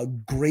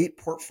great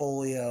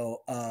portfolio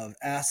of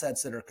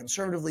assets that are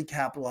conservatively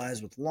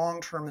capitalized with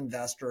long-term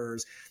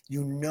investors.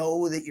 You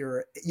know that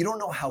you don't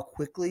know how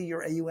quickly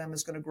your AUM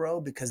is going to grow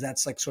because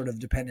that's like sort of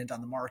dependent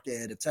on the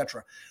market, et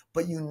cetera.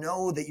 But you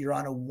know that you're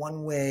on a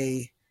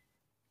one-way,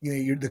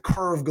 the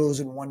curve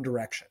goes in one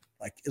direction.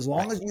 Like, as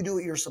long as you do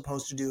what you're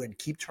supposed to do and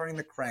keep turning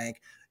the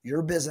crank,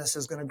 your business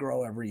is going to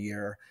grow every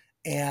year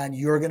and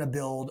you're going to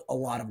build a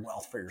lot of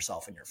wealth for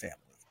yourself and your family.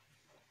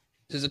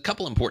 There's a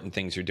couple important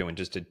things you're doing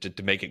just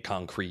to make it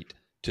concrete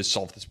to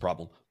solve this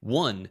problem.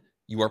 One,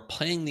 you are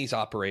paying these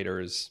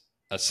operators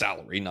a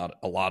salary, not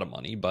a lot of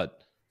money, but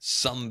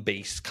some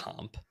base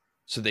comp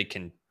so they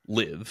can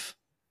live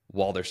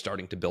while they're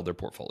starting to build their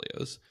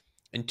portfolios.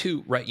 And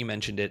two, right, you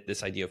mentioned it,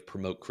 this idea of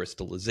promote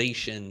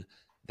crystallization,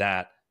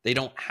 that they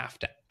don't have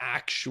to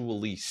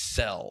actually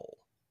sell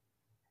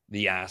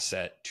the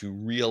asset to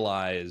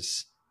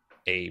realize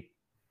a,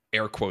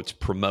 air quotes,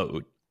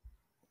 promote,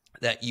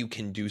 that you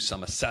can do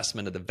some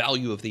assessment of the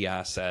value of the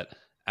asset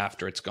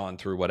after it's gone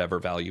through whatever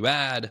value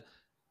add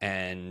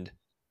and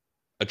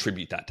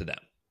attribute that to them.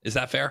 Is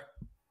that fair?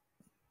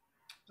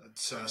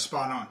 That's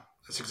spot on.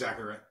 That's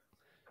exactly right.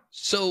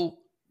 So,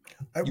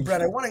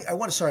 Brad, I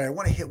want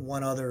to hit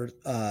one other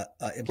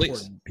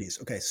important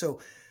piece. Okay, so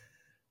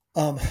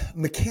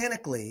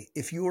mechanically,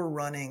 if you are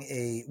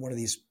running one of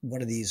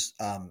these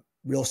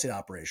real estate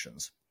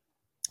operations,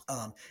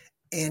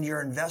 and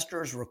your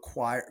investors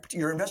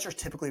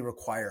typically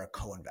require a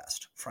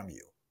co-invest from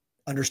you.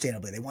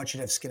 Understandably, they want you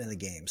to have skin in the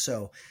game.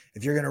 So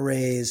if you're going to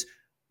raise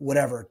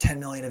whatever 10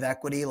 million of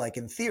equity, like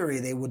in theory,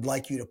 they would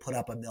like you to put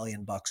up $1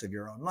 million of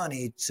your own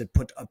money to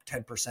put up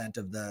 10%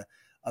 of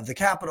the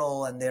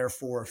capital, and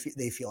therefore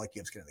they feel like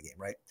you have skin in the game,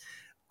 right?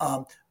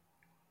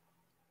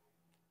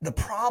 The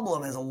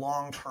problem as a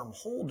long-term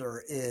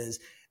holder is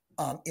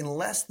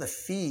unless the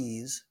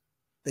fees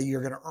that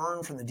you're going to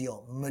earn from the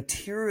deal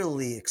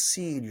materially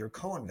exceed your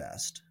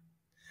co-invest,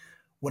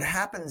 what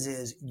happens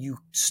is you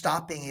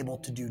stop being able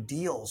to do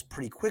deals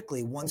pretty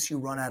quickly once you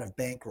run out of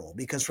bankroll.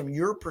 Because from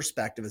your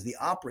perspective as the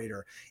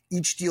operator,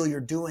 each deal you're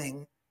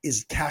doing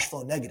is cash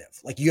flow negative.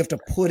 Like, you have to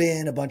put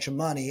in a bunch of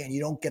money and you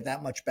don't get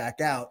that much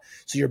back out.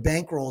 So your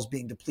bankroll is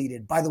being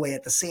depleted, by the way,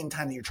 at the same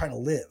time that you're trying to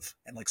live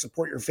and like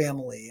support your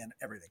family and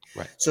everything.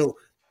 Right. So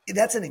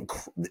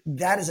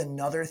that is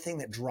another thing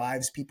that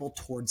drives people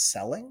towards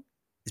selling.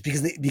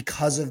 Is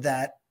because of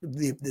that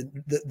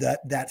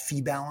that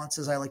fee balance,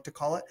 as I like to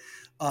call it.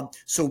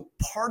 So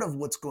part of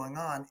what's going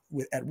on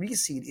at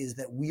Reseed is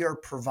that we are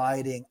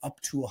providing up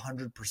to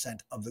 100%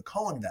 of the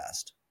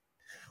co-invest,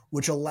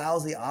 which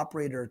allows the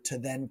operator to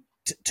then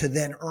to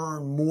then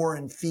earn more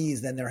in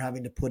fees than they're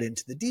having to put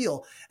into the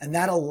deal. And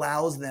that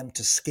allows them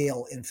to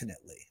scale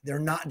infinitely. They're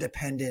not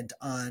dependent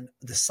on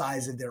the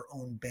size of their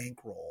own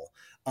bankroll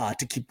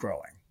to keep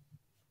growing.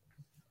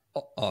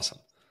 Awesome.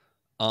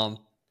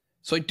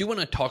 So I do want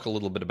to talk a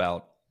little bit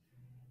about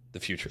the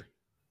future.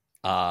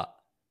 I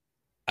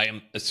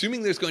am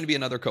assuming there's going to be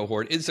another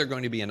cohort. Is there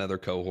going to be another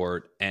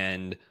cohort?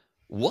 And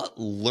what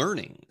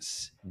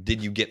learnings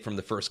did you get from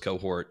the first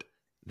cohort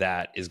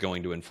that is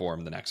going to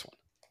inform the next one?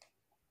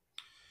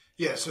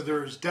 Yeah, so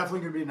there's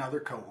definitely going to be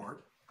another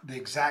cohort. The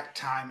exact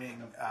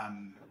timing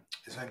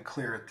is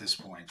unclear at this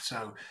point.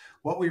 So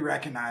what we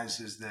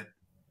recognize is that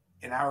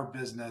in our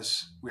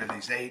business, we have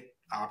these 8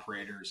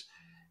 operators,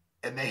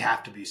 and they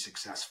have to be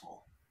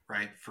successful,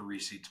 right, for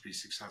Receipt to be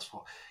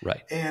successful.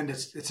 Right. And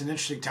it's an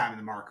interesting time in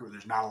the market where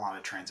there's not a lot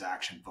of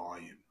transaction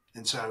volume.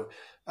 And so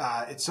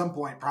at some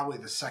point, probably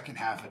the second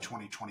half of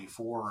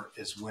 2024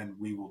 is when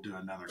we will do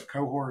another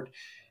cohort.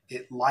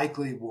 It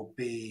likely will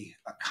be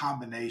a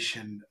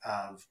combination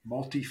of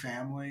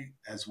multifamily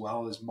as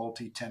well as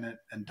multi-tenant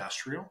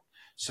industrial.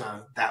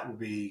 So that will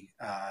be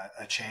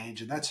a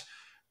change. And that's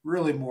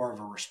really more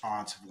of a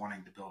response of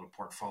wanting to build a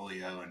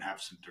portfolio and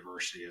have some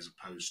diversity as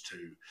opposed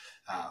to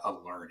a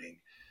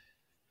learning.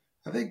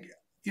 I think,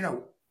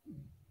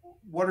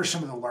 what are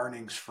some of the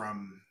learnings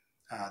from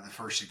the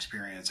first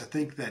experience? I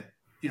think that,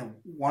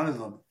 one of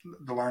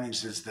the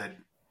learnings is that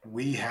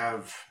we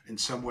have in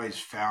some ways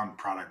found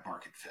product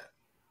market fit.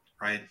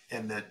 Right.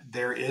 And that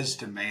there is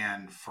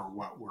demand for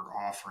what we're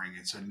offering.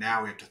 And so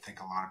now we have to think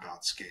a lot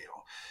about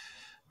scale.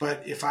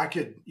 But if I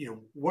could,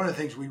 one of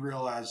the things we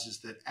realized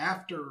is that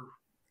after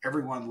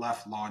everyone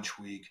left launch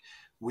week,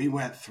 we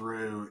went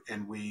through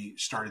and we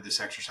started this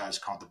exercise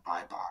called the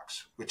buy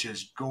box, which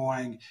is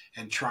going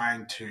and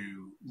trying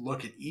to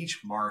look at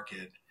each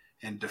market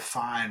and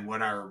define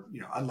what our,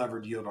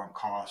 unlevered yield on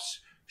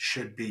costs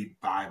should be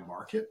by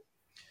market.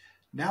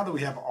 Now that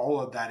we have all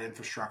of that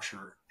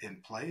infrastructure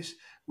in place,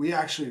 we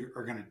actually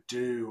are going to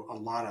do a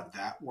lot of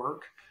that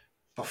work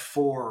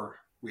before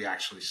we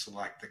actually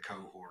select the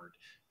cohort,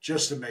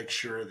 just to make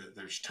sure that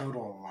there's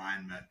total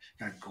alignment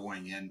kind of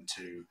going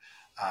into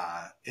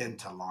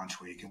launch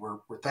week. And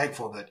we're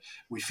thankful that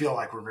we feel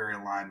like we're very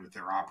aligned with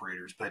their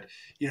operators. But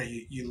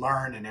you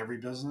learn in every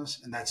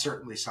business, and that's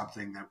certainly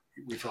something that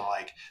we feel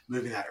like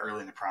moving that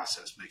early in the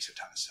process makes a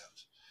ton of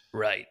sense.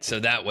 Right. So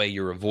that way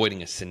you're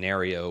avoiding a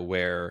scenario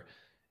where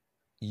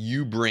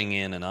you bring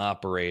in an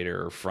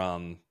operator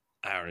from,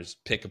 I don't know,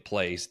 just pick a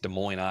place, Des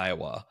Moines,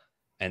 Iowa,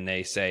 and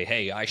they say,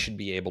 hey, I should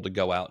be able to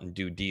go out and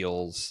do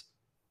deals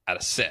at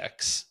a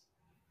 6.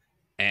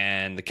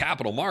 And the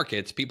capital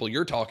markets, people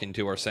you're talking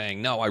to are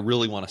saying, no, I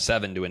really want a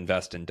 7 to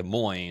invest in Des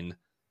Moines.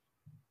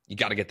 You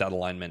got to get that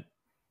alignment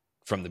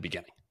from the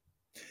beginning.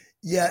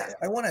 Yeah,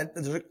 I want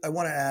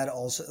to add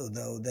also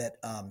though that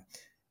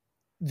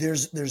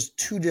there's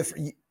two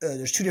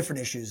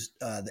different issues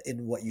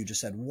in what you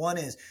just said. One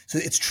is, so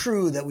it's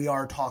true that we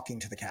are talking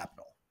to the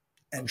capital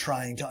and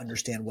trying to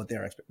understand what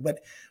they're expecting. But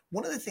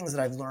one of the things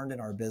that I've learned in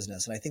our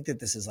business, and I think that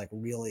this is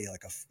really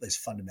is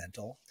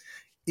fundamental,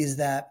 is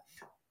that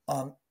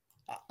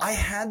I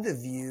had the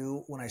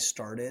view when I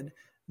started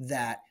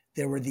that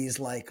there were these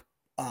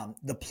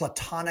the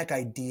platonic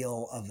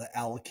ideal of the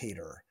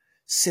allocator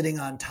sitting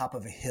on top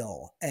of a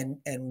hill. And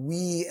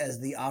we as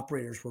the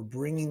operators were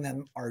bringing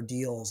them our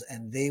deals,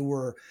 and they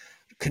were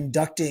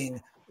conducting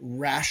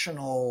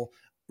rational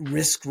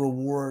risk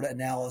reward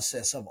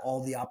analysis of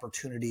all the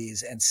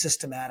opportunities and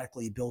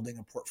systematically building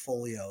a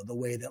portfolio the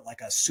way that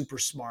a super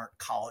smart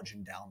college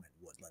endowment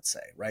would, let's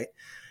say, right?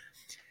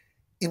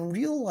 In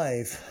real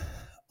life,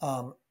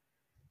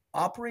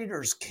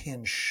 operators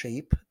can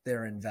shape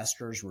their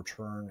investors'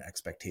 return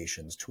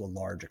expectations to a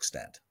large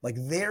extent.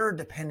 They're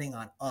depending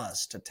on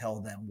us to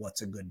tell them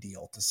what's a good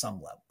deal to some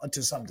level,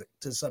 to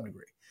some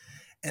degree.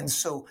 And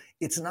so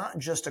it's not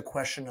just a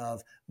question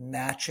of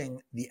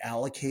matching the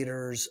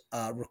allocators'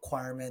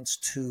 requirements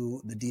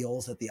to the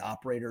deals that the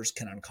operators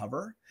can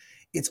uncover.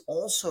 It's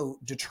also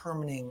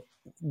determining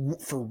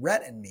for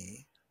Rhett and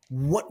me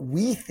what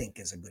we think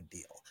is a good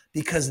deal,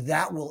 because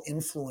that will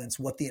influence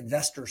what the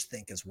investors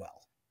think as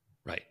well.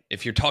 Right.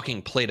 If you're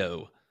talking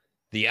Plato,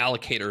 the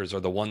allocators are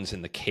the ones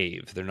in the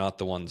cave. They're not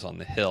the ones on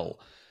the hill.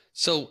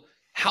 So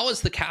how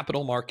has the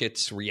capital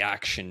markets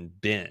reaction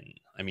been?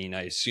 I mean,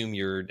 I assume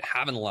you're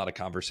having a lot of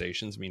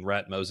conversations. I mean,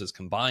 Rhett, Moses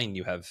combined,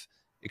 you have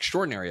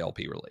extraordinary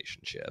LP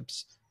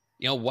relationships.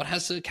 What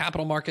has the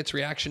capital markets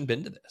reaction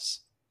been to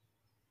this?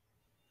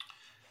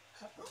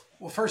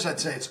 Well, first I'd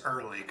say it's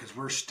early because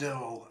we're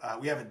still,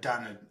 we haven't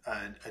done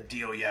a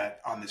deal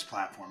yet on this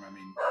platform. I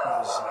mean,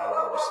 Moses and I have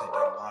obviously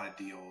done a lot of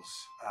deals.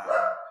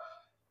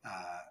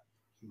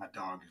 My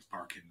dog is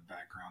barking in the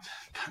background,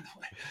 by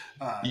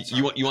the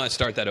way. You want to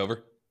start that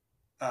over?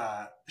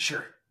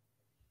 Sure.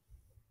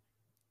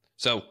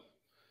 So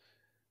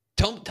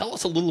tell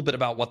us a little bit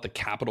about what the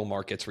capital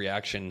markets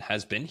reaction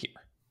has been here.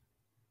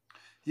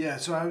 Yeah,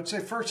 so I would say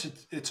first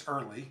it's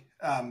early.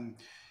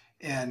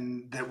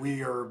 And that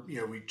we are,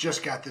 we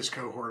just got this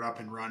cohort up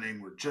and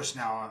running. We're just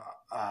now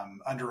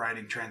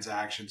underwriting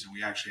transactions, and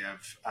we actually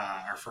have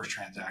our first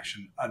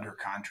transaction under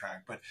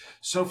contract. But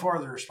so far,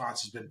 the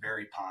response has been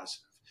very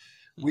positive.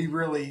 We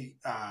really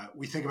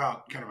we think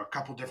about kind of a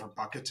couple different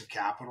buckets of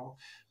capital.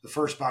 The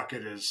first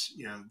bucket is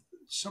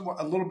somewhat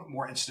a little bit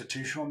more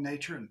institutional in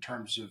nature in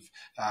terms of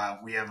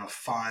we have a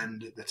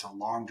fund that's a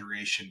long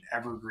duration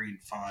evergreen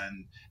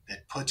fund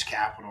that puts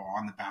capital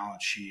on the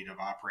balance sheet of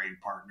operating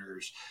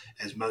partners.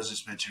 As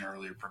Moses mentioned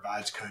earlier,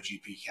 provides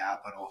co-GP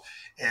capital,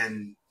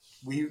 and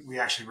we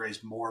actually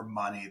raised more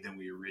money than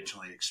we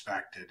originally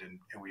expected, and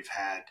we've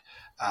had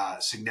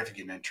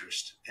significant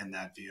interest in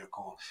that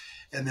vehicle.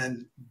 And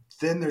then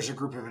there's a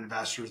group of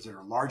investors that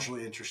are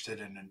largely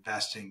interested in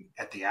investing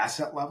at the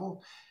asset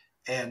level.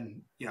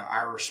 And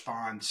our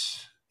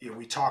response,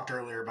 we talked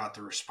earlier about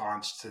the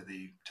response to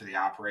the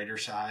operator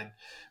side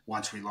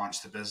once we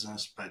launched the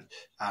business, but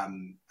I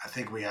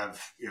think we have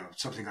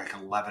something like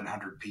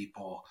 1,100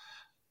 people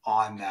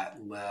on that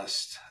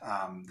list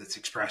that's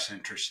expressed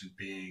interest in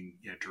being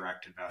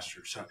direct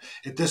investors. So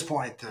at this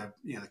point, the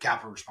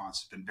capital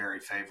response has been very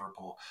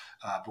favorable,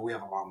 but we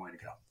have a long way to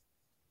go.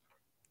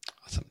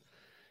 Awesome.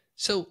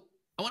 So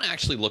I want to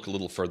actually look a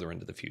little further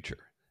into the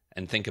future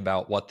and think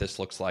about what this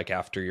looks like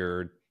after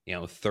your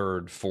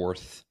third,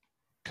 fourth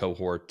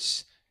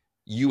cohorts.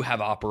 You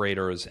have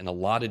operators in a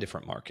lot of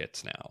different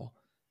markets now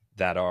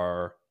that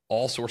are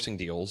all sourcing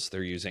deals.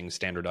 They're using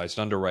standardized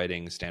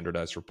underwriting,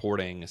 standardized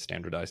reporting, a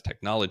standardized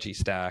technology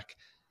stack.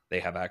 They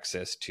have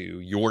access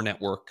to your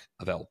network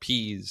of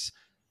LPs.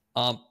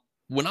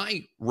 When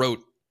I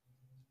wrote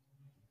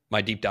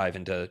my deep dive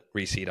into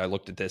Reseed, I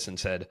looked at this and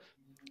said,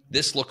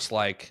 this looks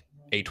like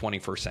a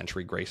 21st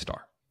century Greystar.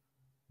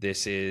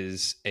 This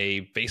is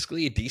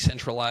basically a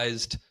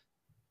decentralized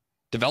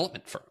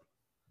development firm.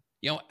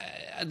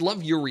 I'd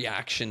love your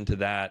reaction to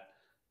that,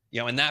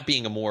 and that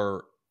being a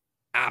more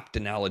apt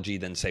analogy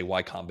than, say,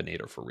 Y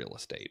Combinator for real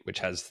estate, which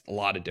has a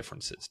lot of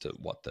differences to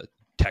what the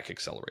tech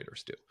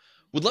accelerators do.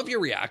 Would love your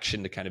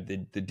reaction to kind of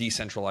the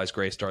decentralized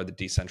Greystar, the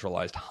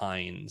decentralized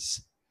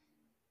Hines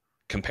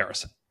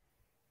comparison.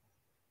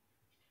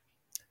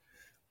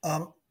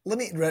 Let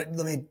me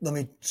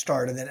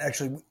start, and then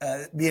actually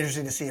be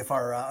interesting to see if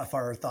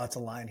our thoughts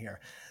align here.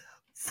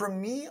 For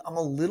me, I'm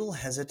a little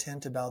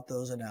hesitant about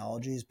those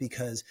analogies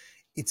because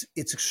it's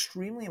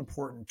extremely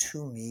important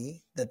to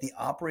me that the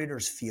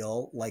operators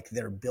feel like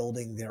they're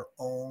building their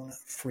own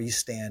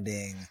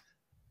freestanding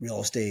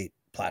real estate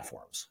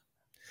platforms.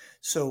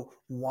 So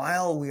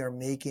while we are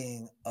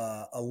making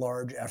a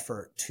large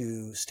effort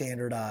to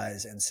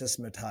standardize and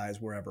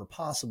systematize wherever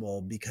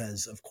possible,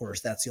 because of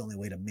course that's the only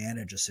way to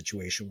manage a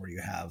situation where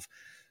you have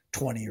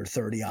 20 or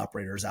 30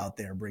 operators out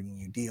there bringing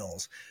you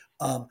deals.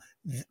 We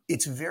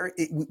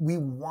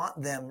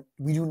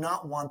do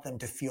not want them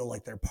to feel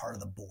like they're part of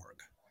the Borg.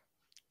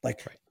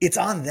 Like right. It's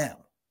on them.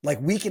 Like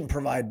we can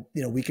provide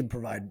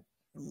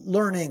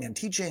learning and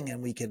teaching,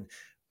 and we can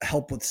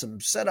help with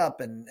some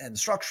setup and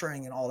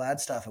structuring and all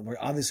that stuff. And we're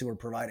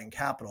providing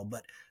capital,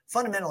 but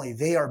fundamentally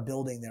they are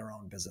building their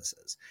own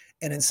businesses.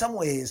 And in some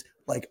ways,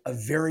 like a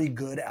very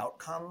good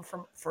outcome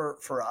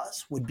for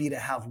us would be to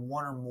have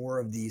one or more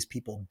of these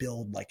people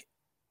build like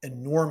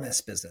enormous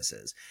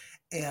businesses.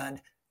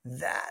 And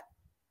that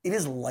it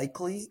is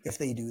likely, if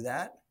they do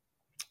that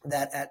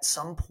at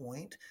some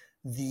point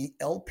the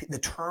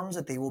terms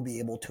that they will be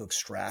able to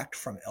extract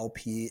from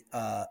LPs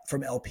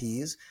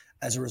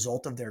as a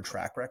result of their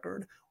track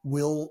record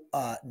will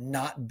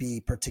not be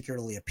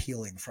particularly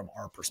appealing from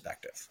our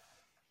perspective.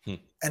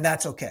 And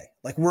that's okay.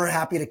 Like we're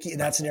happy to keep in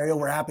that scenario,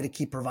 we're happy to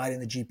keep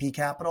providing the GP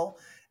capital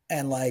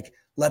and like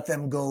let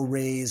them go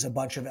raise a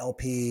bunch of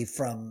LP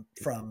from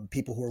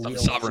people who are some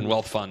sovereign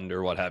wealth fund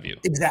or what have you.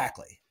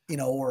 Exactly.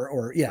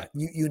 Or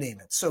you name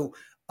it. So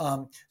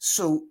from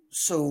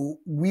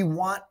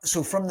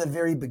the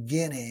very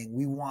beginning,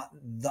 we want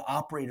the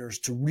operators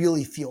to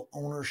really feel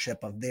ownership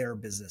of their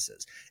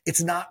businesses.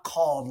 It's not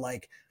called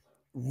like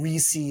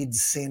Reseed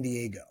San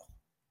Diego,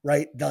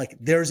 right? Like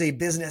there's a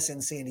business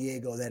in San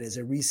Diego that is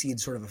a Reseed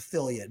sort of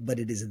affiliate, but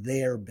it is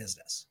their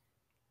business.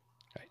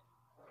 Right.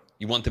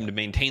 You want them to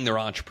maintain their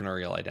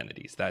entrepreneurial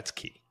identities. That's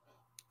key.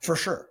 For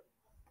sure.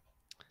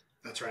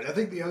 That's right. I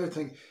think the other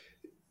thing,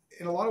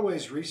 in a lot of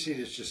ways, Reseed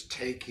is just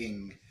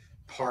taking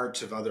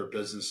parts of other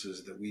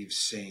businesses that we've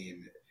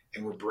seen,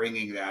 and we're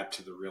bringing that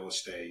to the real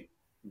estate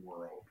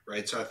world,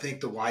 right? So I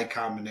think the Y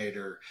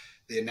Combinator,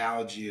 the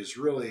analogy is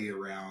really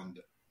around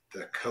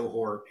the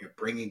cohort,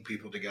 bringing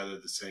people together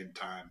at the same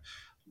time,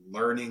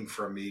 learning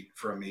from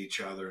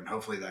each other, and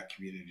hopefully that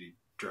community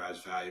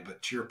drives value.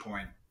 But to your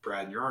point,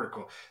 Brad, in your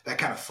article, that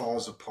kind of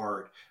falls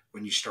apart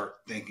when you start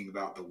thinking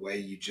about the way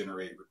you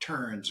generate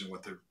returns and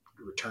what the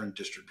return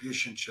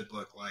distribution should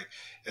look like.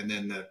 And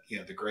then the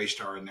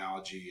Greystar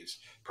analogy is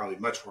probably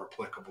much more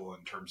applicable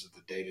in terms of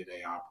the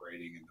day-to-day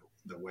operating and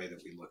the way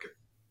that we look at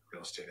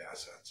real estate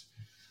assets.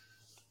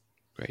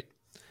 Great.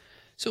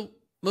 So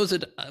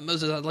Moses,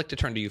 I'd like to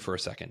turn to you for a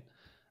second.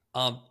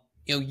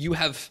 You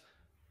have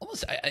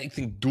almost, I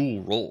think,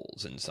 dual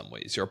roles in some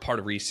ways. You're a part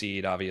of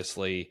Reseed,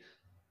 obviously.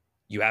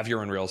 You have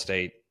your own real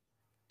estate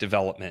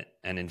development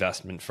and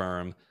investment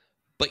firm,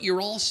 but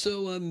you're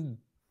also a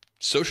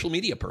social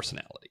media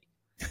personality.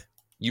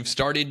 You've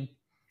started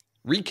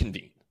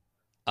Reconvene.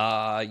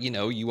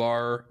 You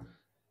are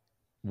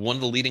one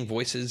of the leading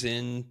voices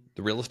in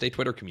the real estate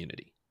Twitter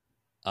community.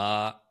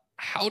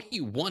 How do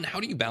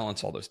you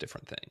balance all those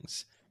different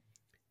things?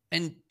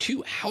 And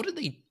two, how do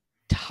they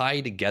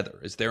tie together?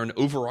 Is there an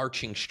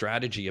overarching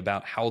strategy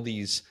about how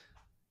these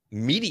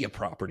media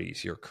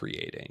properties you're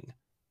creating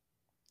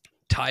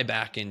tie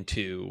back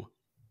into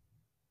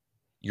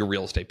your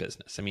real estate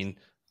business? I mean,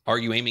 are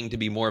you aiming to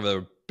be more of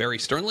a Barry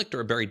Sternlicht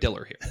or a Barry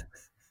Diller here?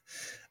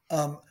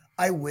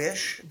 I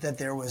wish that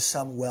there was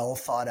some well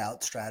thought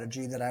out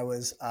strategy that I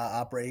was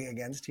operating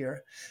against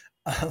here.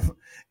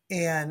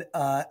 And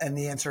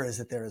the answer is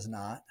that there is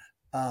not.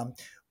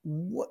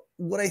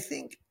 What I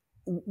think,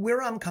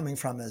 where I'm coming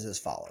from is as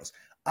follows.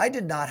 I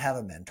did not have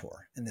a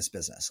mentor in this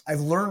business.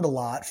 I've learned a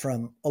lot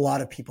from a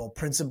lot of people,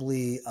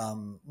 principally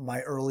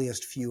my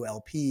earliest few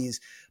LPs,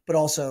 but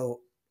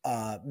also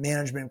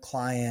management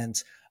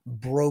clients,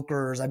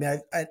 brokers. I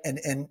mean,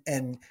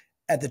 and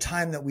at the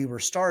time that we were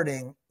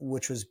starting,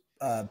 which was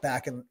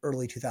back in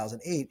early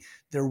 2008,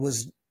 there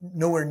was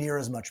nowhere near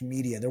as much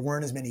media. There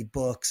weren't as many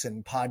books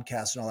and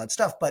podcasts and all that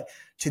stuff. But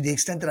to the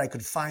extent that I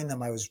could find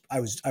them, I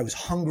was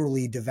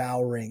hungrily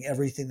devouring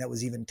everything that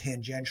was even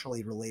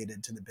tangentially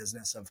related to the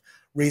business of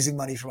raising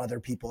money from other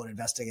people and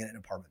investing it in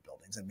apartment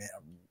buildings and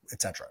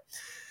et cetera.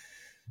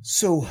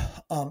 So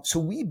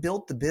we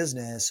built the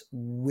business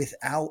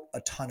without a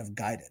ton of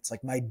guidance.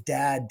 Like my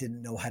dad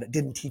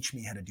didn't teach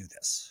me how to do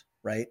this,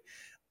 right?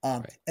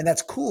 Right. And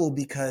that's cool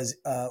because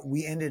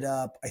we ended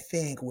up, I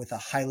think, with a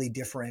highly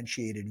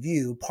differentiated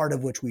view, part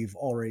of which we've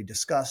already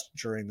discussed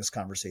during this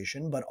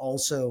conversation, but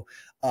also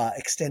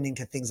extending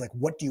to things like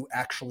what do you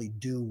actually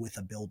do with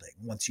a building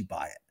once you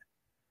buy it,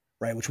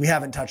 right? Which we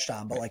haven't touched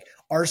on, but like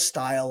our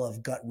style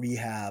of gut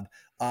rehab,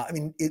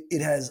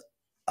 it has,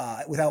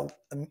 without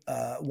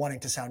wanting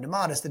to sound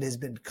immodest, it has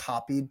been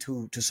copied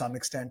to some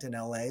extent in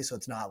LA. So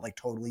it's not like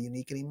totally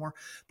unique anymore.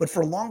 But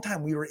for a long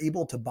time, we were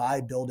able to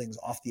buy buildings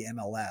off the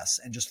MLS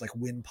and just like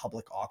win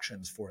public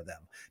auctions for them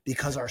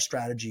because our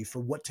strategy for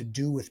what to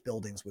do with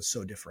buildings was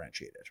so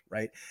differentiated,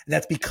 right? And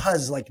that's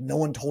because like no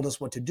one told us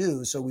what to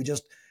do. So we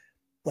just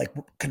like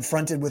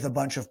confronted with a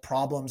bunch of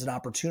problems and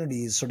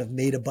opportunities, sort of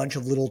made a bunch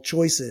of little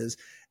choices.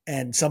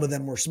 And some of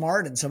them were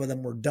smart and some of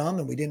them were dumb,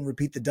 and we didn't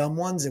repeat the dumb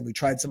ones, and we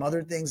tried some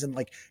other things and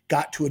like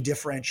got to a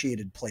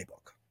differentiated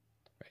playbook.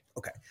 Right.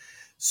 Okay.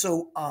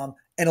 So,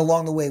 and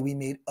along the way, we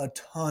made a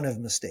ton of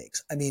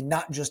mistakes. I mean,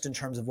 not just in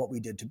terms of what we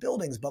did to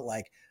buildings, but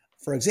like,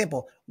 for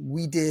example,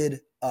 we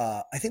did,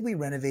 I think we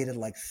renovated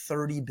like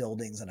 30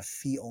 buildings on a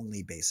fee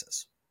only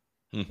basis.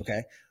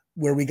 Okay.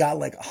 Where we got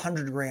like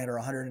 $100,000 or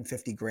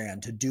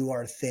 $150,000 to do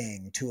our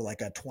thing to like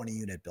a 20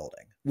 unit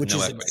building, which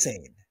is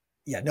insane.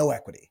 Yeah. No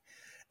equity.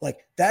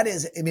 Like that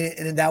is, I mean,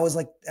 and that was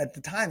like, at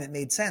the time it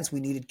made sense. We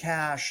needed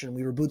cash and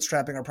we were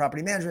bootstrapping our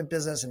property management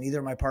business, and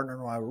neither my partner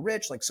nor I were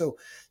rich. Like,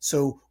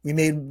 so we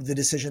made the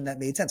decision that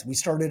made sense. We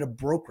started a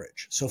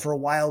brokerage. So for a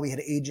while we had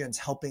agents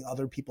helping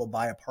other people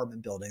buy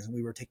apartment buildings, and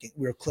we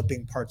were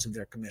clipping parts of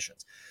their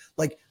commissions.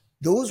 Like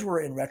those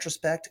were, in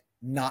retrospect,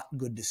 not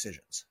good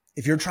decisions.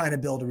 If you're trying to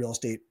build a real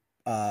estate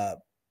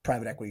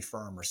private equity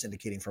firm or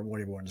syndicating firm,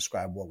 whatever you want to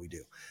describe what we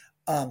do.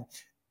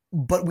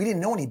 But we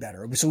didn't know any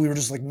better. So we were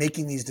just like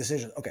making these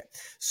decisions. Okay.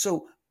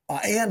 So,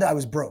 and I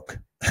was broke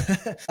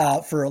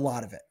for a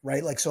lot of it,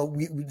 right? Like, so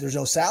there's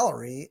no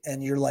salary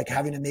and you're like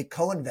having to make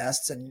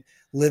co-invests and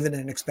live in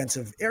an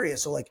expensive area.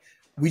 So like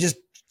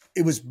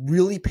it was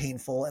really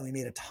painful and we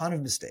made a ton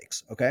of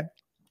mistakes. Okay.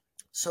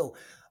 So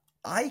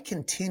I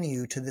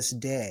continue to this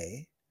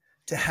day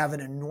to have an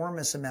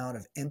enormous amount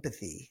of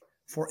empathy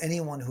for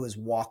anyone who is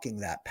walking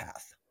that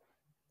path.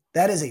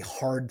 That is a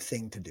hard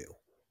thing to do.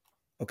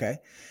 Okay.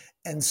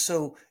 And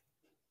so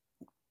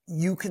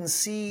you can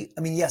see,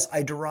 I mean, yes,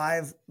 I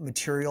derive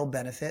material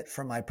benefit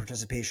from my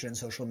participation in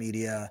social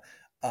media.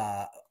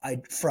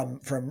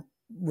 From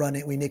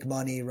running, we make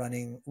money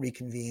running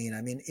Reconvene.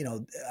 I mean,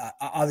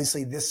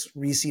 obviously this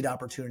reseed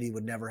opportunity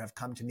would never have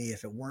come to me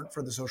if it weren't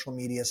for the social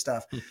media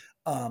stuff.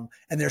 And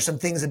there's some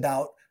things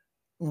about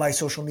my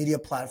social media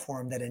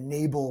platform that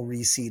enable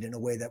reseed in a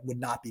way that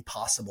would not be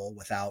possible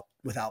without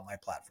my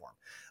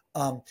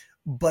platform.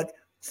 But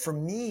for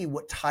me,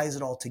 what ties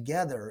it all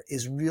together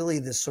is really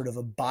this sort of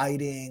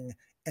abiding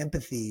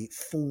empathy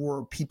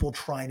for people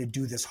trying to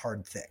do this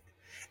hard thing.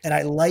 And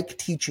I like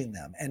teaching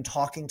them and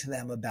talking to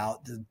them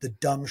about the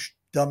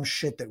dumb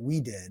shit that we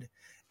did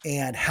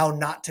and how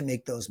not to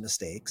make those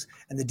mistakes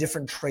and the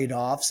different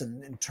trade-offs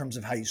and in terms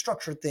of how you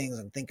structure things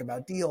and think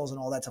about deals and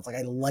all that stuff. Like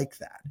I like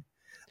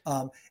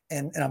that.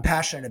 And I'm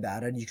passionate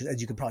about it. And as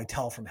you can probably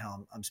tell from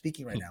how I'm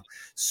speaking right now.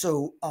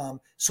 So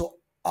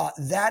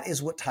that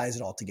is what ties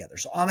it all together.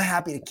 So I'm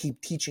happy to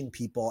keep teaching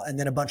people, and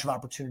then a bunch of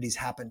opportunities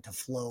happen to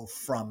flow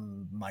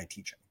from my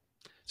teaching.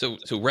 So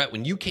Rhett,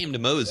 when you came to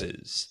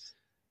Moses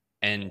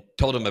and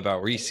told him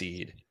about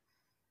Reseed,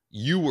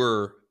 you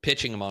were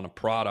pitching him on a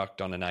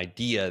product, on an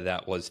idea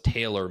that was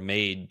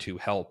tailor-made to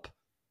help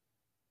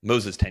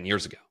Moses 10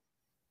 years ago.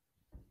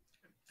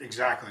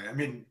 Exactly. I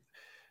mean,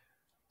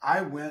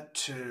 I went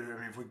to, I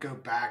mean, if we go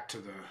back to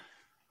the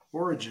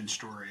origin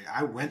story,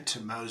 I went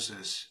to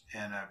Moses in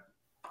a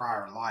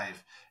prior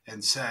life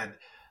and said,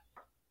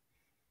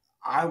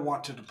 I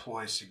want to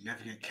deploy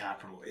significant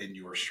capital in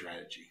your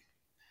strategy.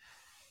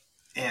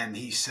 And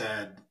he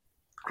said,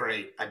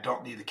 great, I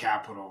don't need the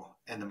capital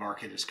and the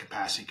market is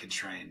capacity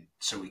constrained,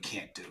 so we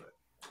can't do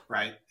it.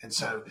 Right. And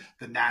so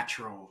the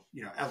natural,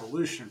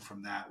 evolution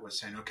from that was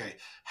saying, okay,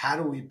 how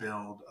do we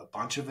build a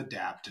bunch of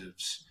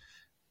adaptives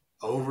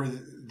over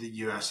the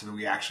U.S. so that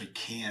we actually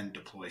can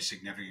deploy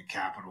significant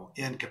capital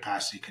in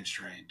capacity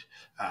constrained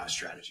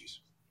strategies?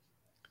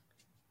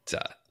 It's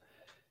a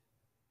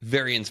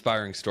very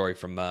inspiring story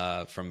from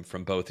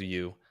both of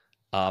you.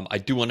 I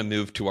do want to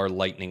move to our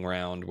lightning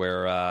round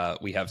where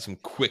we have some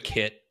quick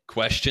hit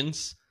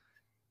questions.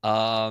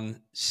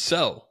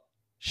 So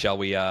shall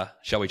we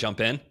jump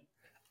in?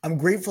 I'm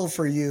grateful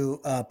for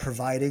you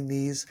providing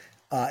these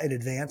in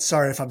advance.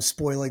 Sorry if I'm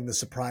spoiling the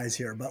surprise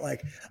here, but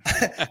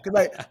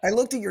because I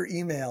looked at your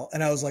email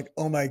and I was like,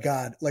 oh my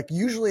God,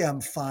 usually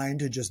I'm fine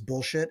to just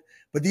bullshit,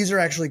 but these are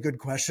actually good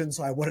questions.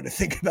 So I wanted to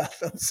think about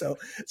them. So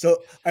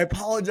I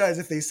apologize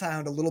if they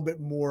sound a little bit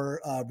more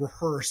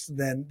rehearsed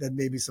than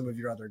maybe some of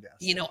your other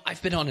guests.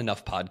 I've been on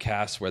enough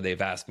podcasts where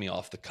they've asked me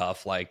off the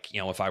cuff,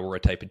 if I were a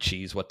type of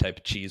cheese, what type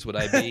of cheese would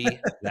I be?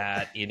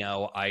 That,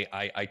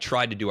 I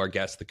tried to do our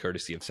guests the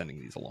courtesy of sending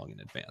these along in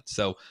advance.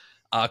 So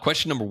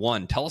question number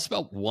 1, tell us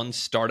about one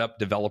startup,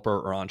 developer,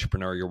 or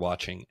entrepreneur you're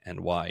watching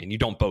and why. And you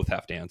don't both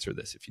have to answer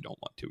this if you don't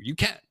want to. You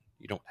can.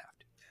 You don't have to.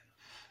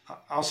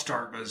 I'll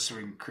start so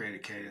we can create a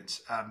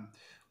cadence.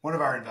 One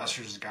of our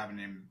investors is a guy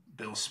named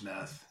Bill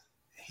Smith.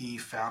 He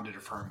founded a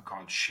firm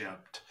called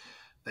Shipped.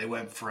 They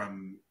went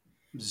from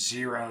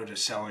zero to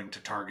selling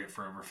to Target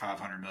for over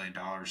 $500 million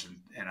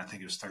and I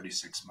think it was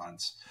 36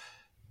 months.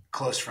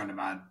 Close friend of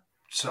mine.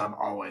 So I'm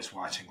always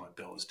watching what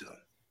Bill is doing.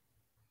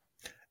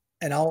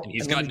 And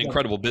he's got an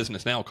incredible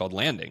business now called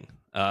Landing,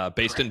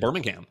 based in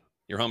Birmingham,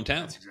 your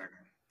hometown.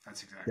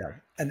 That's exactly right.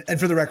 And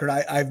for the record,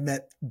 I've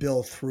met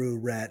Bill through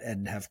Rhett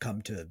and have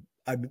come to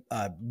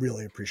I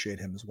really appreciate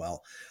him as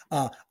well.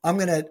 I'm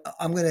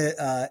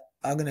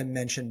gonna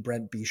mention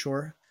Brent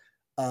Beshore,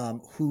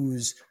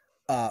 whose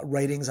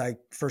writings I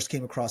first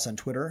came across on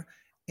Twitter,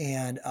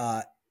 and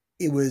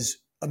it was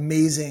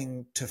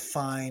amazing to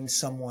find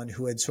someone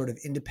who had sort of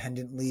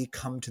independently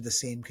come to the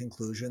same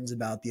conclusions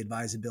about the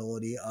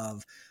advisability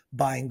of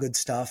buying good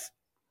stuff,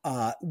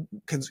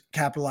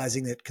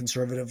 capitalizing it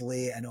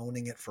conservatively and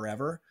owning it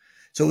forever.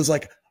 So it was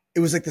like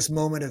this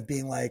moment of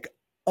being like,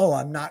 oh,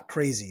 I'm not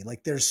crazy.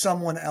 There's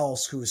someone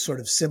else who is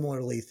sort of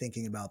similarly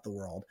thinking about the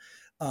world.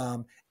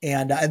 And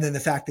then the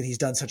fact that he's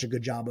done such a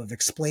good job of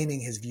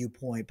explaining his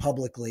viewpoint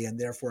publicly and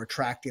therefore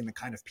attracting the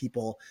kind of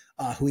people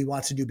who he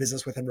wants to do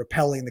business with and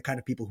repelling the kind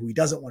of people who he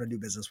doesn't want to do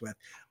business with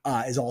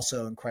is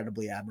also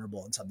incredibly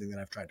admirable and something that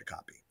I've tried to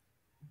copy.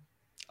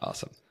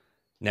 Awesome.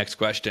 Next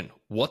question.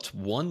 What's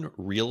one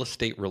real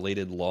estate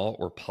related law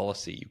or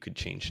policy you could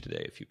change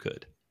today if you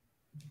could?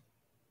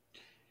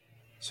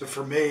 So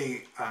for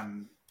me,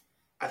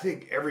 I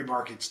think every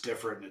market's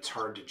different and it's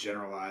hard to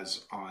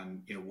generalize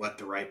on what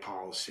the right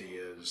policy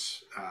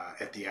is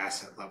at the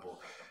asset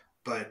level.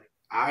 But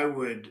I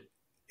would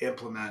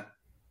implement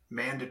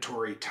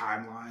mandatory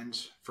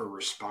timelines for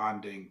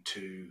responding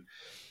to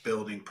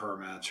building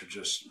permits or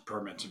just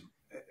permits.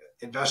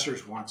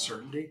 Investors want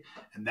certainty,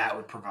 and that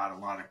would provide a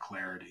lot of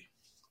clarity.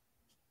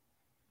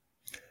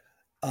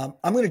 I'm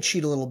going to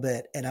cheat a little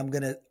bit, and I'm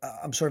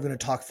sort of going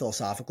to talk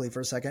philosophically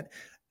for a second.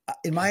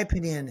 In my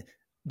opinion,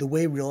 the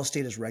way real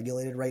estate is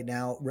regulated right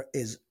now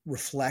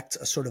reflects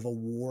a sort of a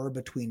war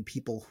between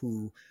people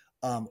who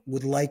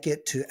would like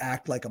it to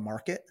act like a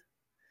market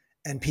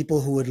and people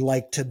who would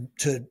like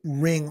to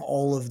wring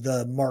all of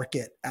the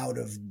market out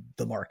of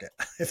the market,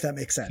 if that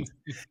makes sense.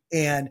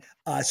 And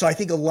so I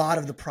think a lot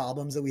of the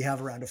problems that we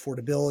have around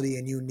affordability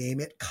and you name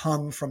it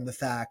come from the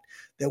fact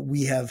that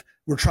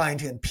we're trying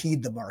to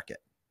impede the market.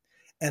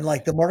 And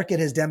the market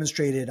has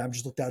demonstrated, I'm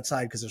just looked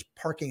outside because there's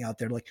parking out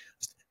there,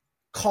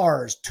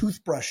 cars,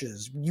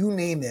 toothbrushes, you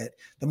name it,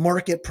 the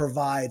market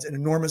provides an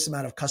enormous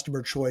amount of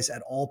customer choice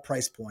at all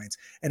price points.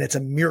 And it's a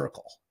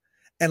miracle.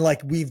 And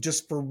we've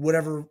just, for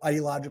whatever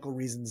ideological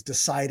reasons,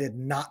 decided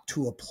not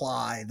to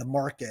apply the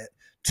market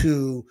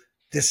to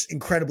this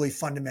incredibly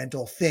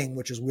fundamental thing,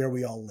 which is where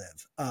we all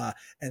live.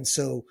 And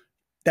so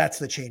that's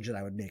the change that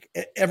I would make.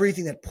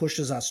 Everything that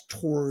pushes us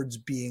towards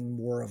being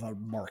more of a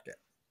market.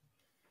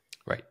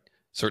 Right.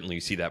 Certainly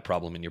you see that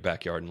problem in your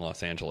backyard in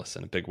Los Angeles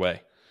in a big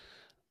way.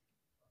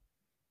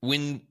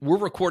 When we're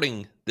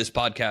recording this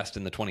podcast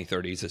in the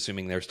 2030s,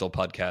 assuming there's still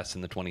podcasts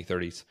in the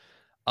 2030s,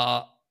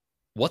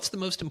 what's the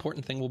most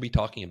important thing we'll be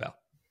talking about?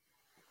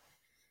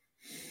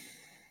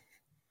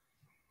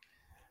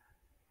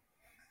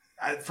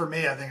 For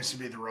me, I think it's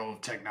going to be the role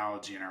of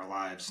technology in our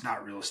lives,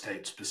 not real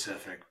estate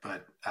specific,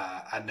 but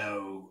I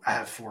know I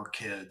have 4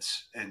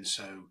 kids. And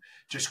so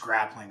just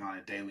grappling on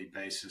a daily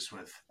basis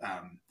with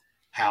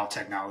how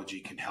technology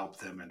can help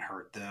them and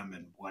hurt them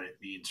and what it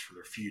means for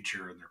their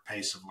future and their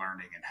pace of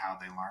learning and how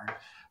they learn.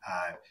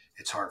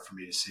 It's hard for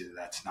me to see that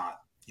that's not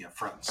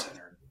front and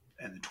center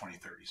in the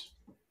 2030s.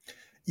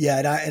 Yeah,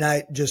 and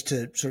I just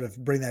to sort of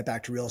bring that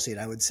back to real estate,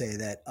 I would say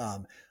that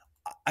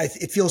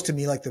it feels to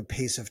me like the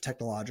pace of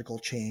technological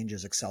change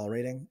is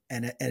accelerating,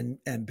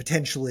 and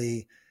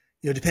potentially,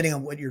 depending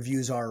on what your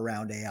views are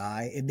around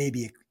AI, it may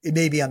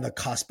be on the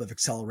cusp of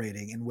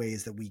accelerating in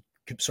ways that we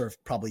could sort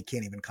of probably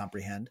can't even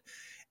comprehend.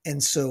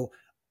 And so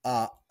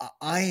I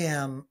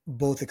am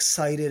both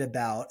excited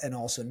about and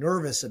also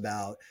nervous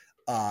about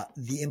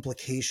the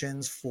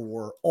implications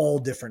for all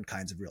different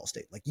kinds of real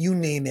estate. Like you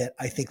name it,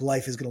 I think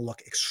life is going to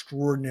look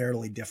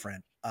extraordinarily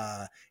different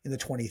in the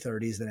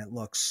 2030s than it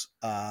looks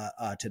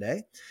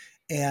today.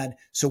 And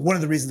so one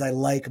of the reasons I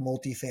like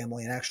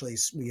multifamily, and actually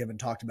we haven't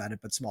talked about it,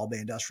 but small bay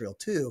industrial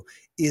too,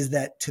 is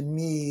that to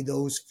me,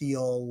 those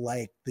feel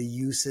like the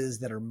uses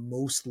that are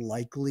most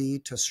likely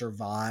to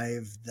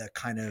survive the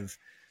kind of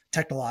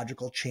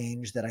technological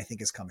change that I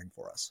think is coming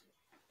for us.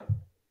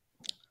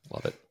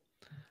 Love it.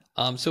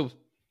 So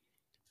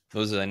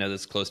Moses, I know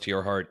this is close to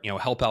your heart,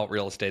 help out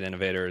real estate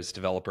innovators,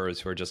 developers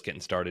who are just getting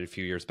started a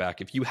few years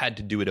back. If you had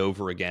to do it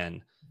over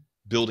again,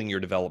 building your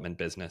development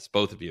business,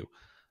 both of you,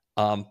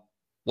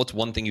 what's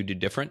one thing you do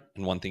different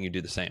and one thing you do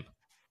the same?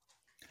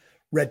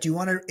 Rhett, do you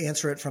want to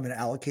answer it from an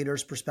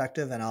allocator's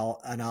perspective, and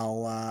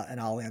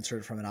I'll answer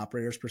it from an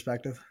operator's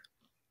perspective?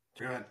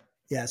 Go ahead.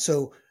 Yeah.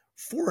 So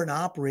for an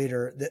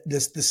operator, the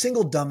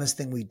single dumbest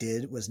thing we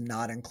did was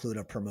not include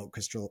a promote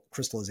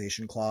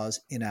crystallization clause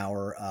in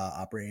our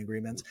operating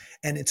agreements.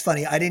 And it's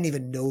funny, I didn't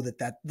even know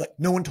that like,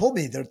 no one told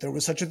me that there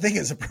was such a thing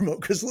as a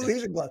promote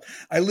crystallization clause.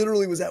 I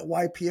literally was at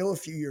YPO a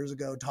few years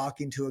ago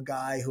talking to a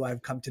guy who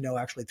I've come to know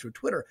actually through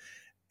Twitter.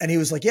 And he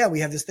was like, yeah,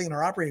 we have this thing in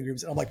our operating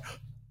agreements. And I'm like,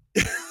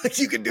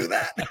 you can do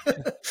that.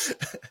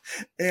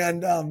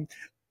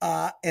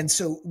 And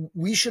so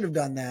we should have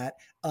done that.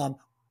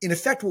 In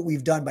effect, what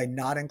we've done by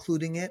not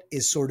including it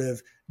is sort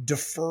of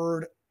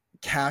deferred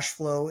cash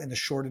flow in the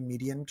short and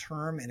medium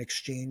term in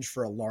exchange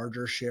for a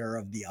larger share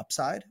of the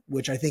upside,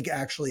 which I think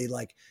actually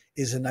like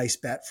is a nice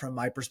bet from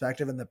my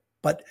perspective.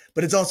 But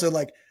it's also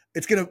like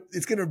it's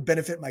gonna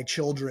benefit my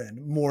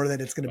children more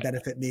than it's gonna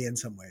benefit me in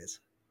some ways.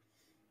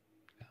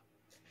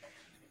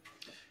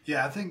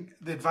 Yeah, I think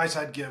the advice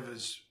I'd give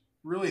is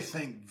really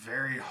think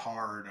very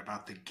hard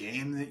about the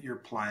game that you're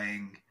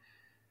playing,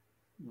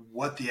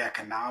 what the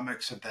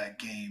economics of that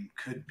game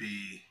could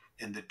be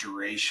in the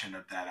duration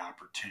of that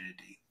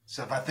opportunity.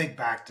 So if I think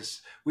back to,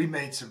 we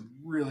made some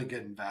really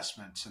good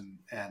investments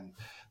and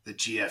the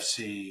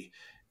GFC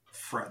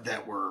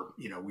that were,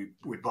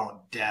 we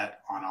bought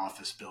debt on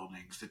office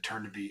buildings that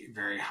turned to be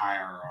very high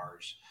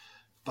IRRs.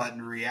 But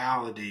in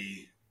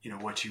reality,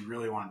 what you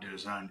really want to do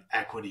is own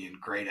equity in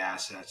great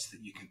assets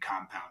that you can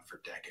compound for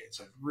decades.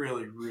 So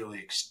really, really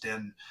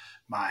extend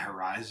my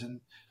horizon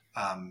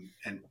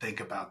and think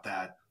about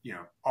that.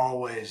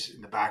 Always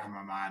in the back of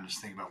my mind is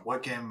think about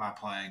what game am I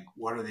playing?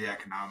 What are the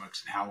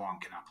economics and how long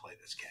can I play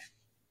this game?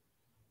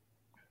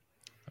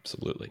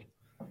 Absolutely.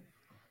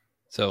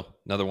 So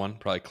another one,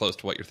 probably close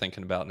to what you're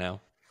thinking about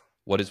now.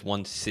 What is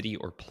one city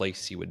or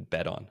place you would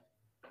bet on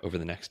over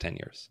the next 10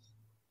 years?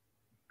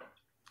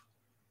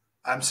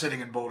 I'm sitting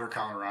in Boulder,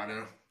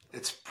 Colorado.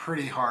 It's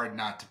pretty hard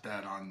not to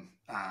bet on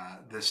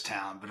this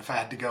town. But if I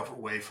had to go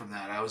away from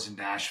that, I was in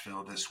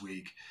Nashville this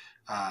week.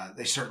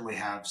 They certainly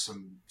have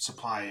some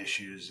supply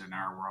issues in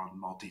our world,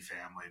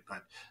 multifamily,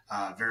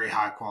 but very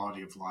high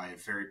quality of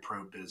life, very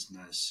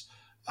pro-business,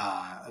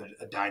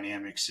 a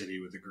dynamic city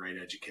with a great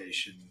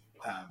education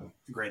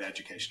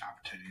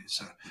opportunity.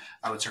 So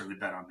I would certainly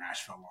bet on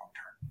Nashville long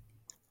term.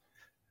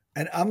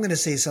 And I'm going to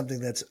say something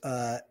that's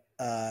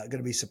going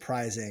to be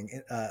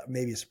surprising,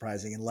 maybe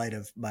surprising in light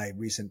of my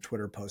recent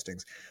Twitter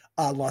postings.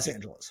 Los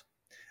Angeles.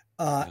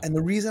 And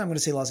the reason I'm going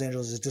to say Los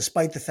Angeles is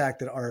despite the fact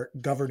that our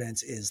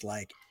governance is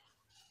like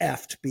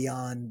effed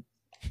beyond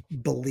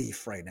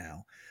belief right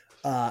now,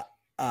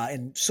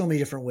 in so many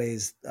different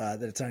ways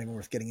that it's not even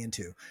worth getting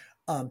into.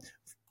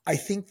 I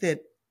think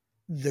that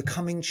the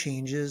coming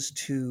changes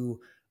to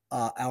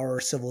our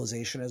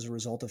civilization as a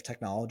result of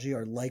technology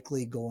are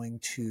likely going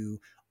to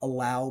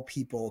allow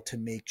people to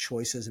make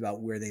choices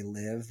about where they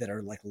live that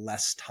are like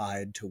less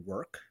tied to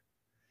work.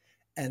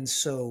 And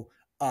so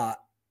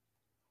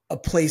a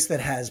place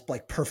that has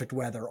like perfect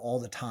weather all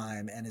the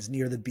time and is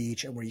near the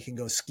beach and where you can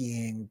go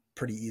skiing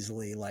pretty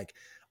easily. Like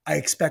I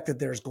expect that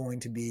there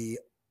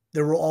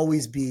will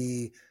always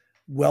be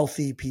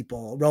wealthy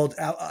people,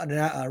 on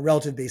a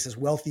relative basis,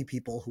 wealthy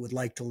people who would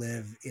like to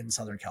live in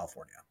Southern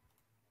California.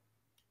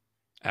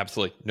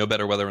 Absolutely. No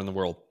better weather in the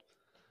world.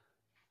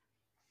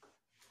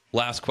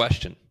 Last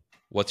question.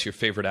 What's your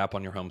favorite app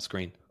on your home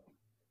screen?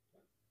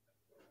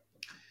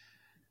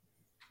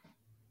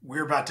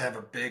 We're about to have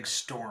a big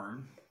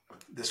storm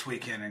this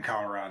weekend in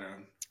Colorado,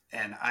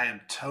 and I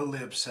am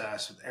totally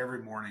obsessed with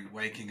every morning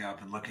waking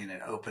up and looking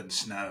at open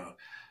snow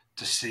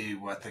to see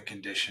what the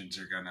conditions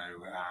are going to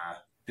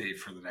be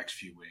for the next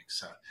few weeks.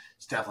 So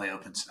it's definitely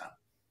open snow.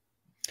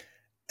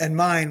 And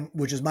mine,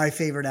 which is my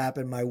favorite app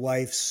and my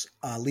wife's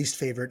least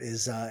favorite,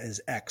 is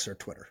X or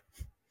Twitter.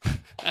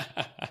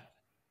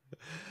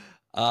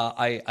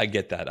 I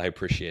get that. I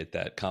appreciate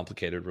that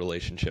complicated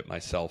relationship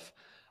myself.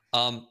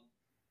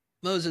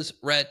 Moses,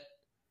 Rhett,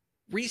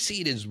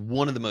 Reseed is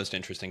one of the most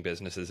interesting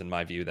businesses in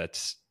my view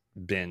that's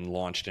been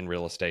launched in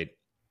real estate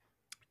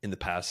in the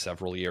past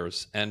several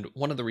years. And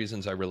one of the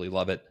reasons I really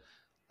love it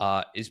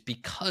is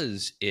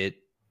because it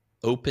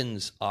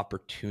opens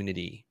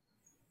opportunity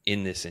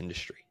in this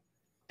industry.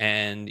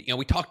 And,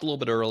 we talked a little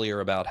bit earlier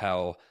about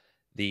how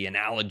the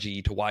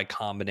analogy to Y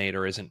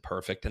Combinator isn't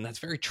perfect. And that's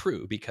very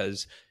true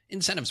because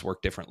incentives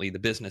work differently. The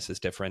business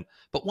is different.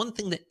 But one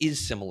thing that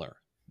is similar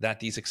that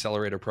these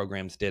accelerator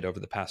programs did over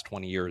the past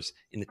 20 years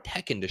in the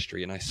tech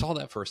industry, and I saw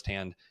that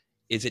firsthand,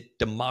 is it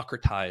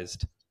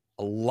democratized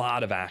a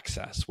lot of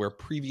access where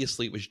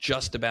previously it was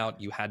just about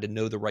you had to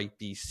know the right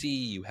VC,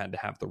 you had to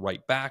have the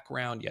right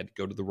background, you had to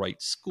go to the right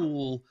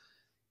school.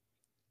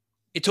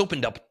 It's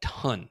opened up a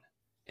ton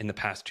in the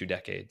past 2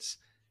 decades.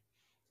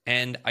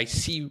 And I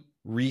see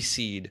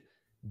Reseed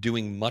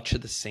doing much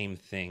of the same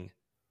thing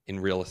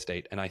in real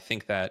estate. And I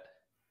think that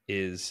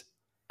is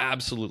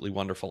absolutely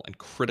wonderful and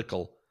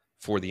critical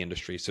for the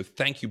industry. So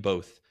thank you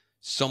both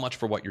so much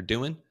for what you're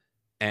doing.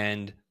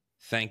 And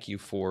thank you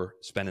for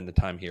spending the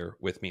time here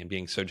with me and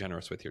being so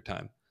generous with your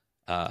time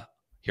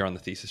here on the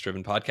Thesis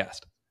Driven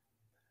podcast.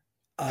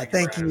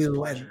 Thank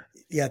you.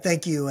 And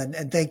thank you.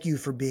 And thank you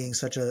for being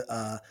such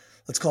a,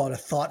 let's call it a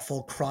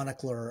thoughtful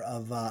chronicler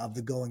of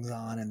the goings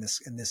on in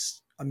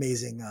this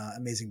amazing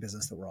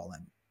business that we're all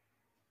in.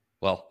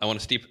 Well, I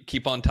want to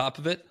keep on top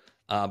of it.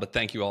 But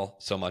thank you all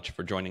so much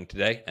for joining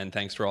today. And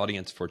thanks to our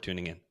audience for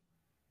tuning in.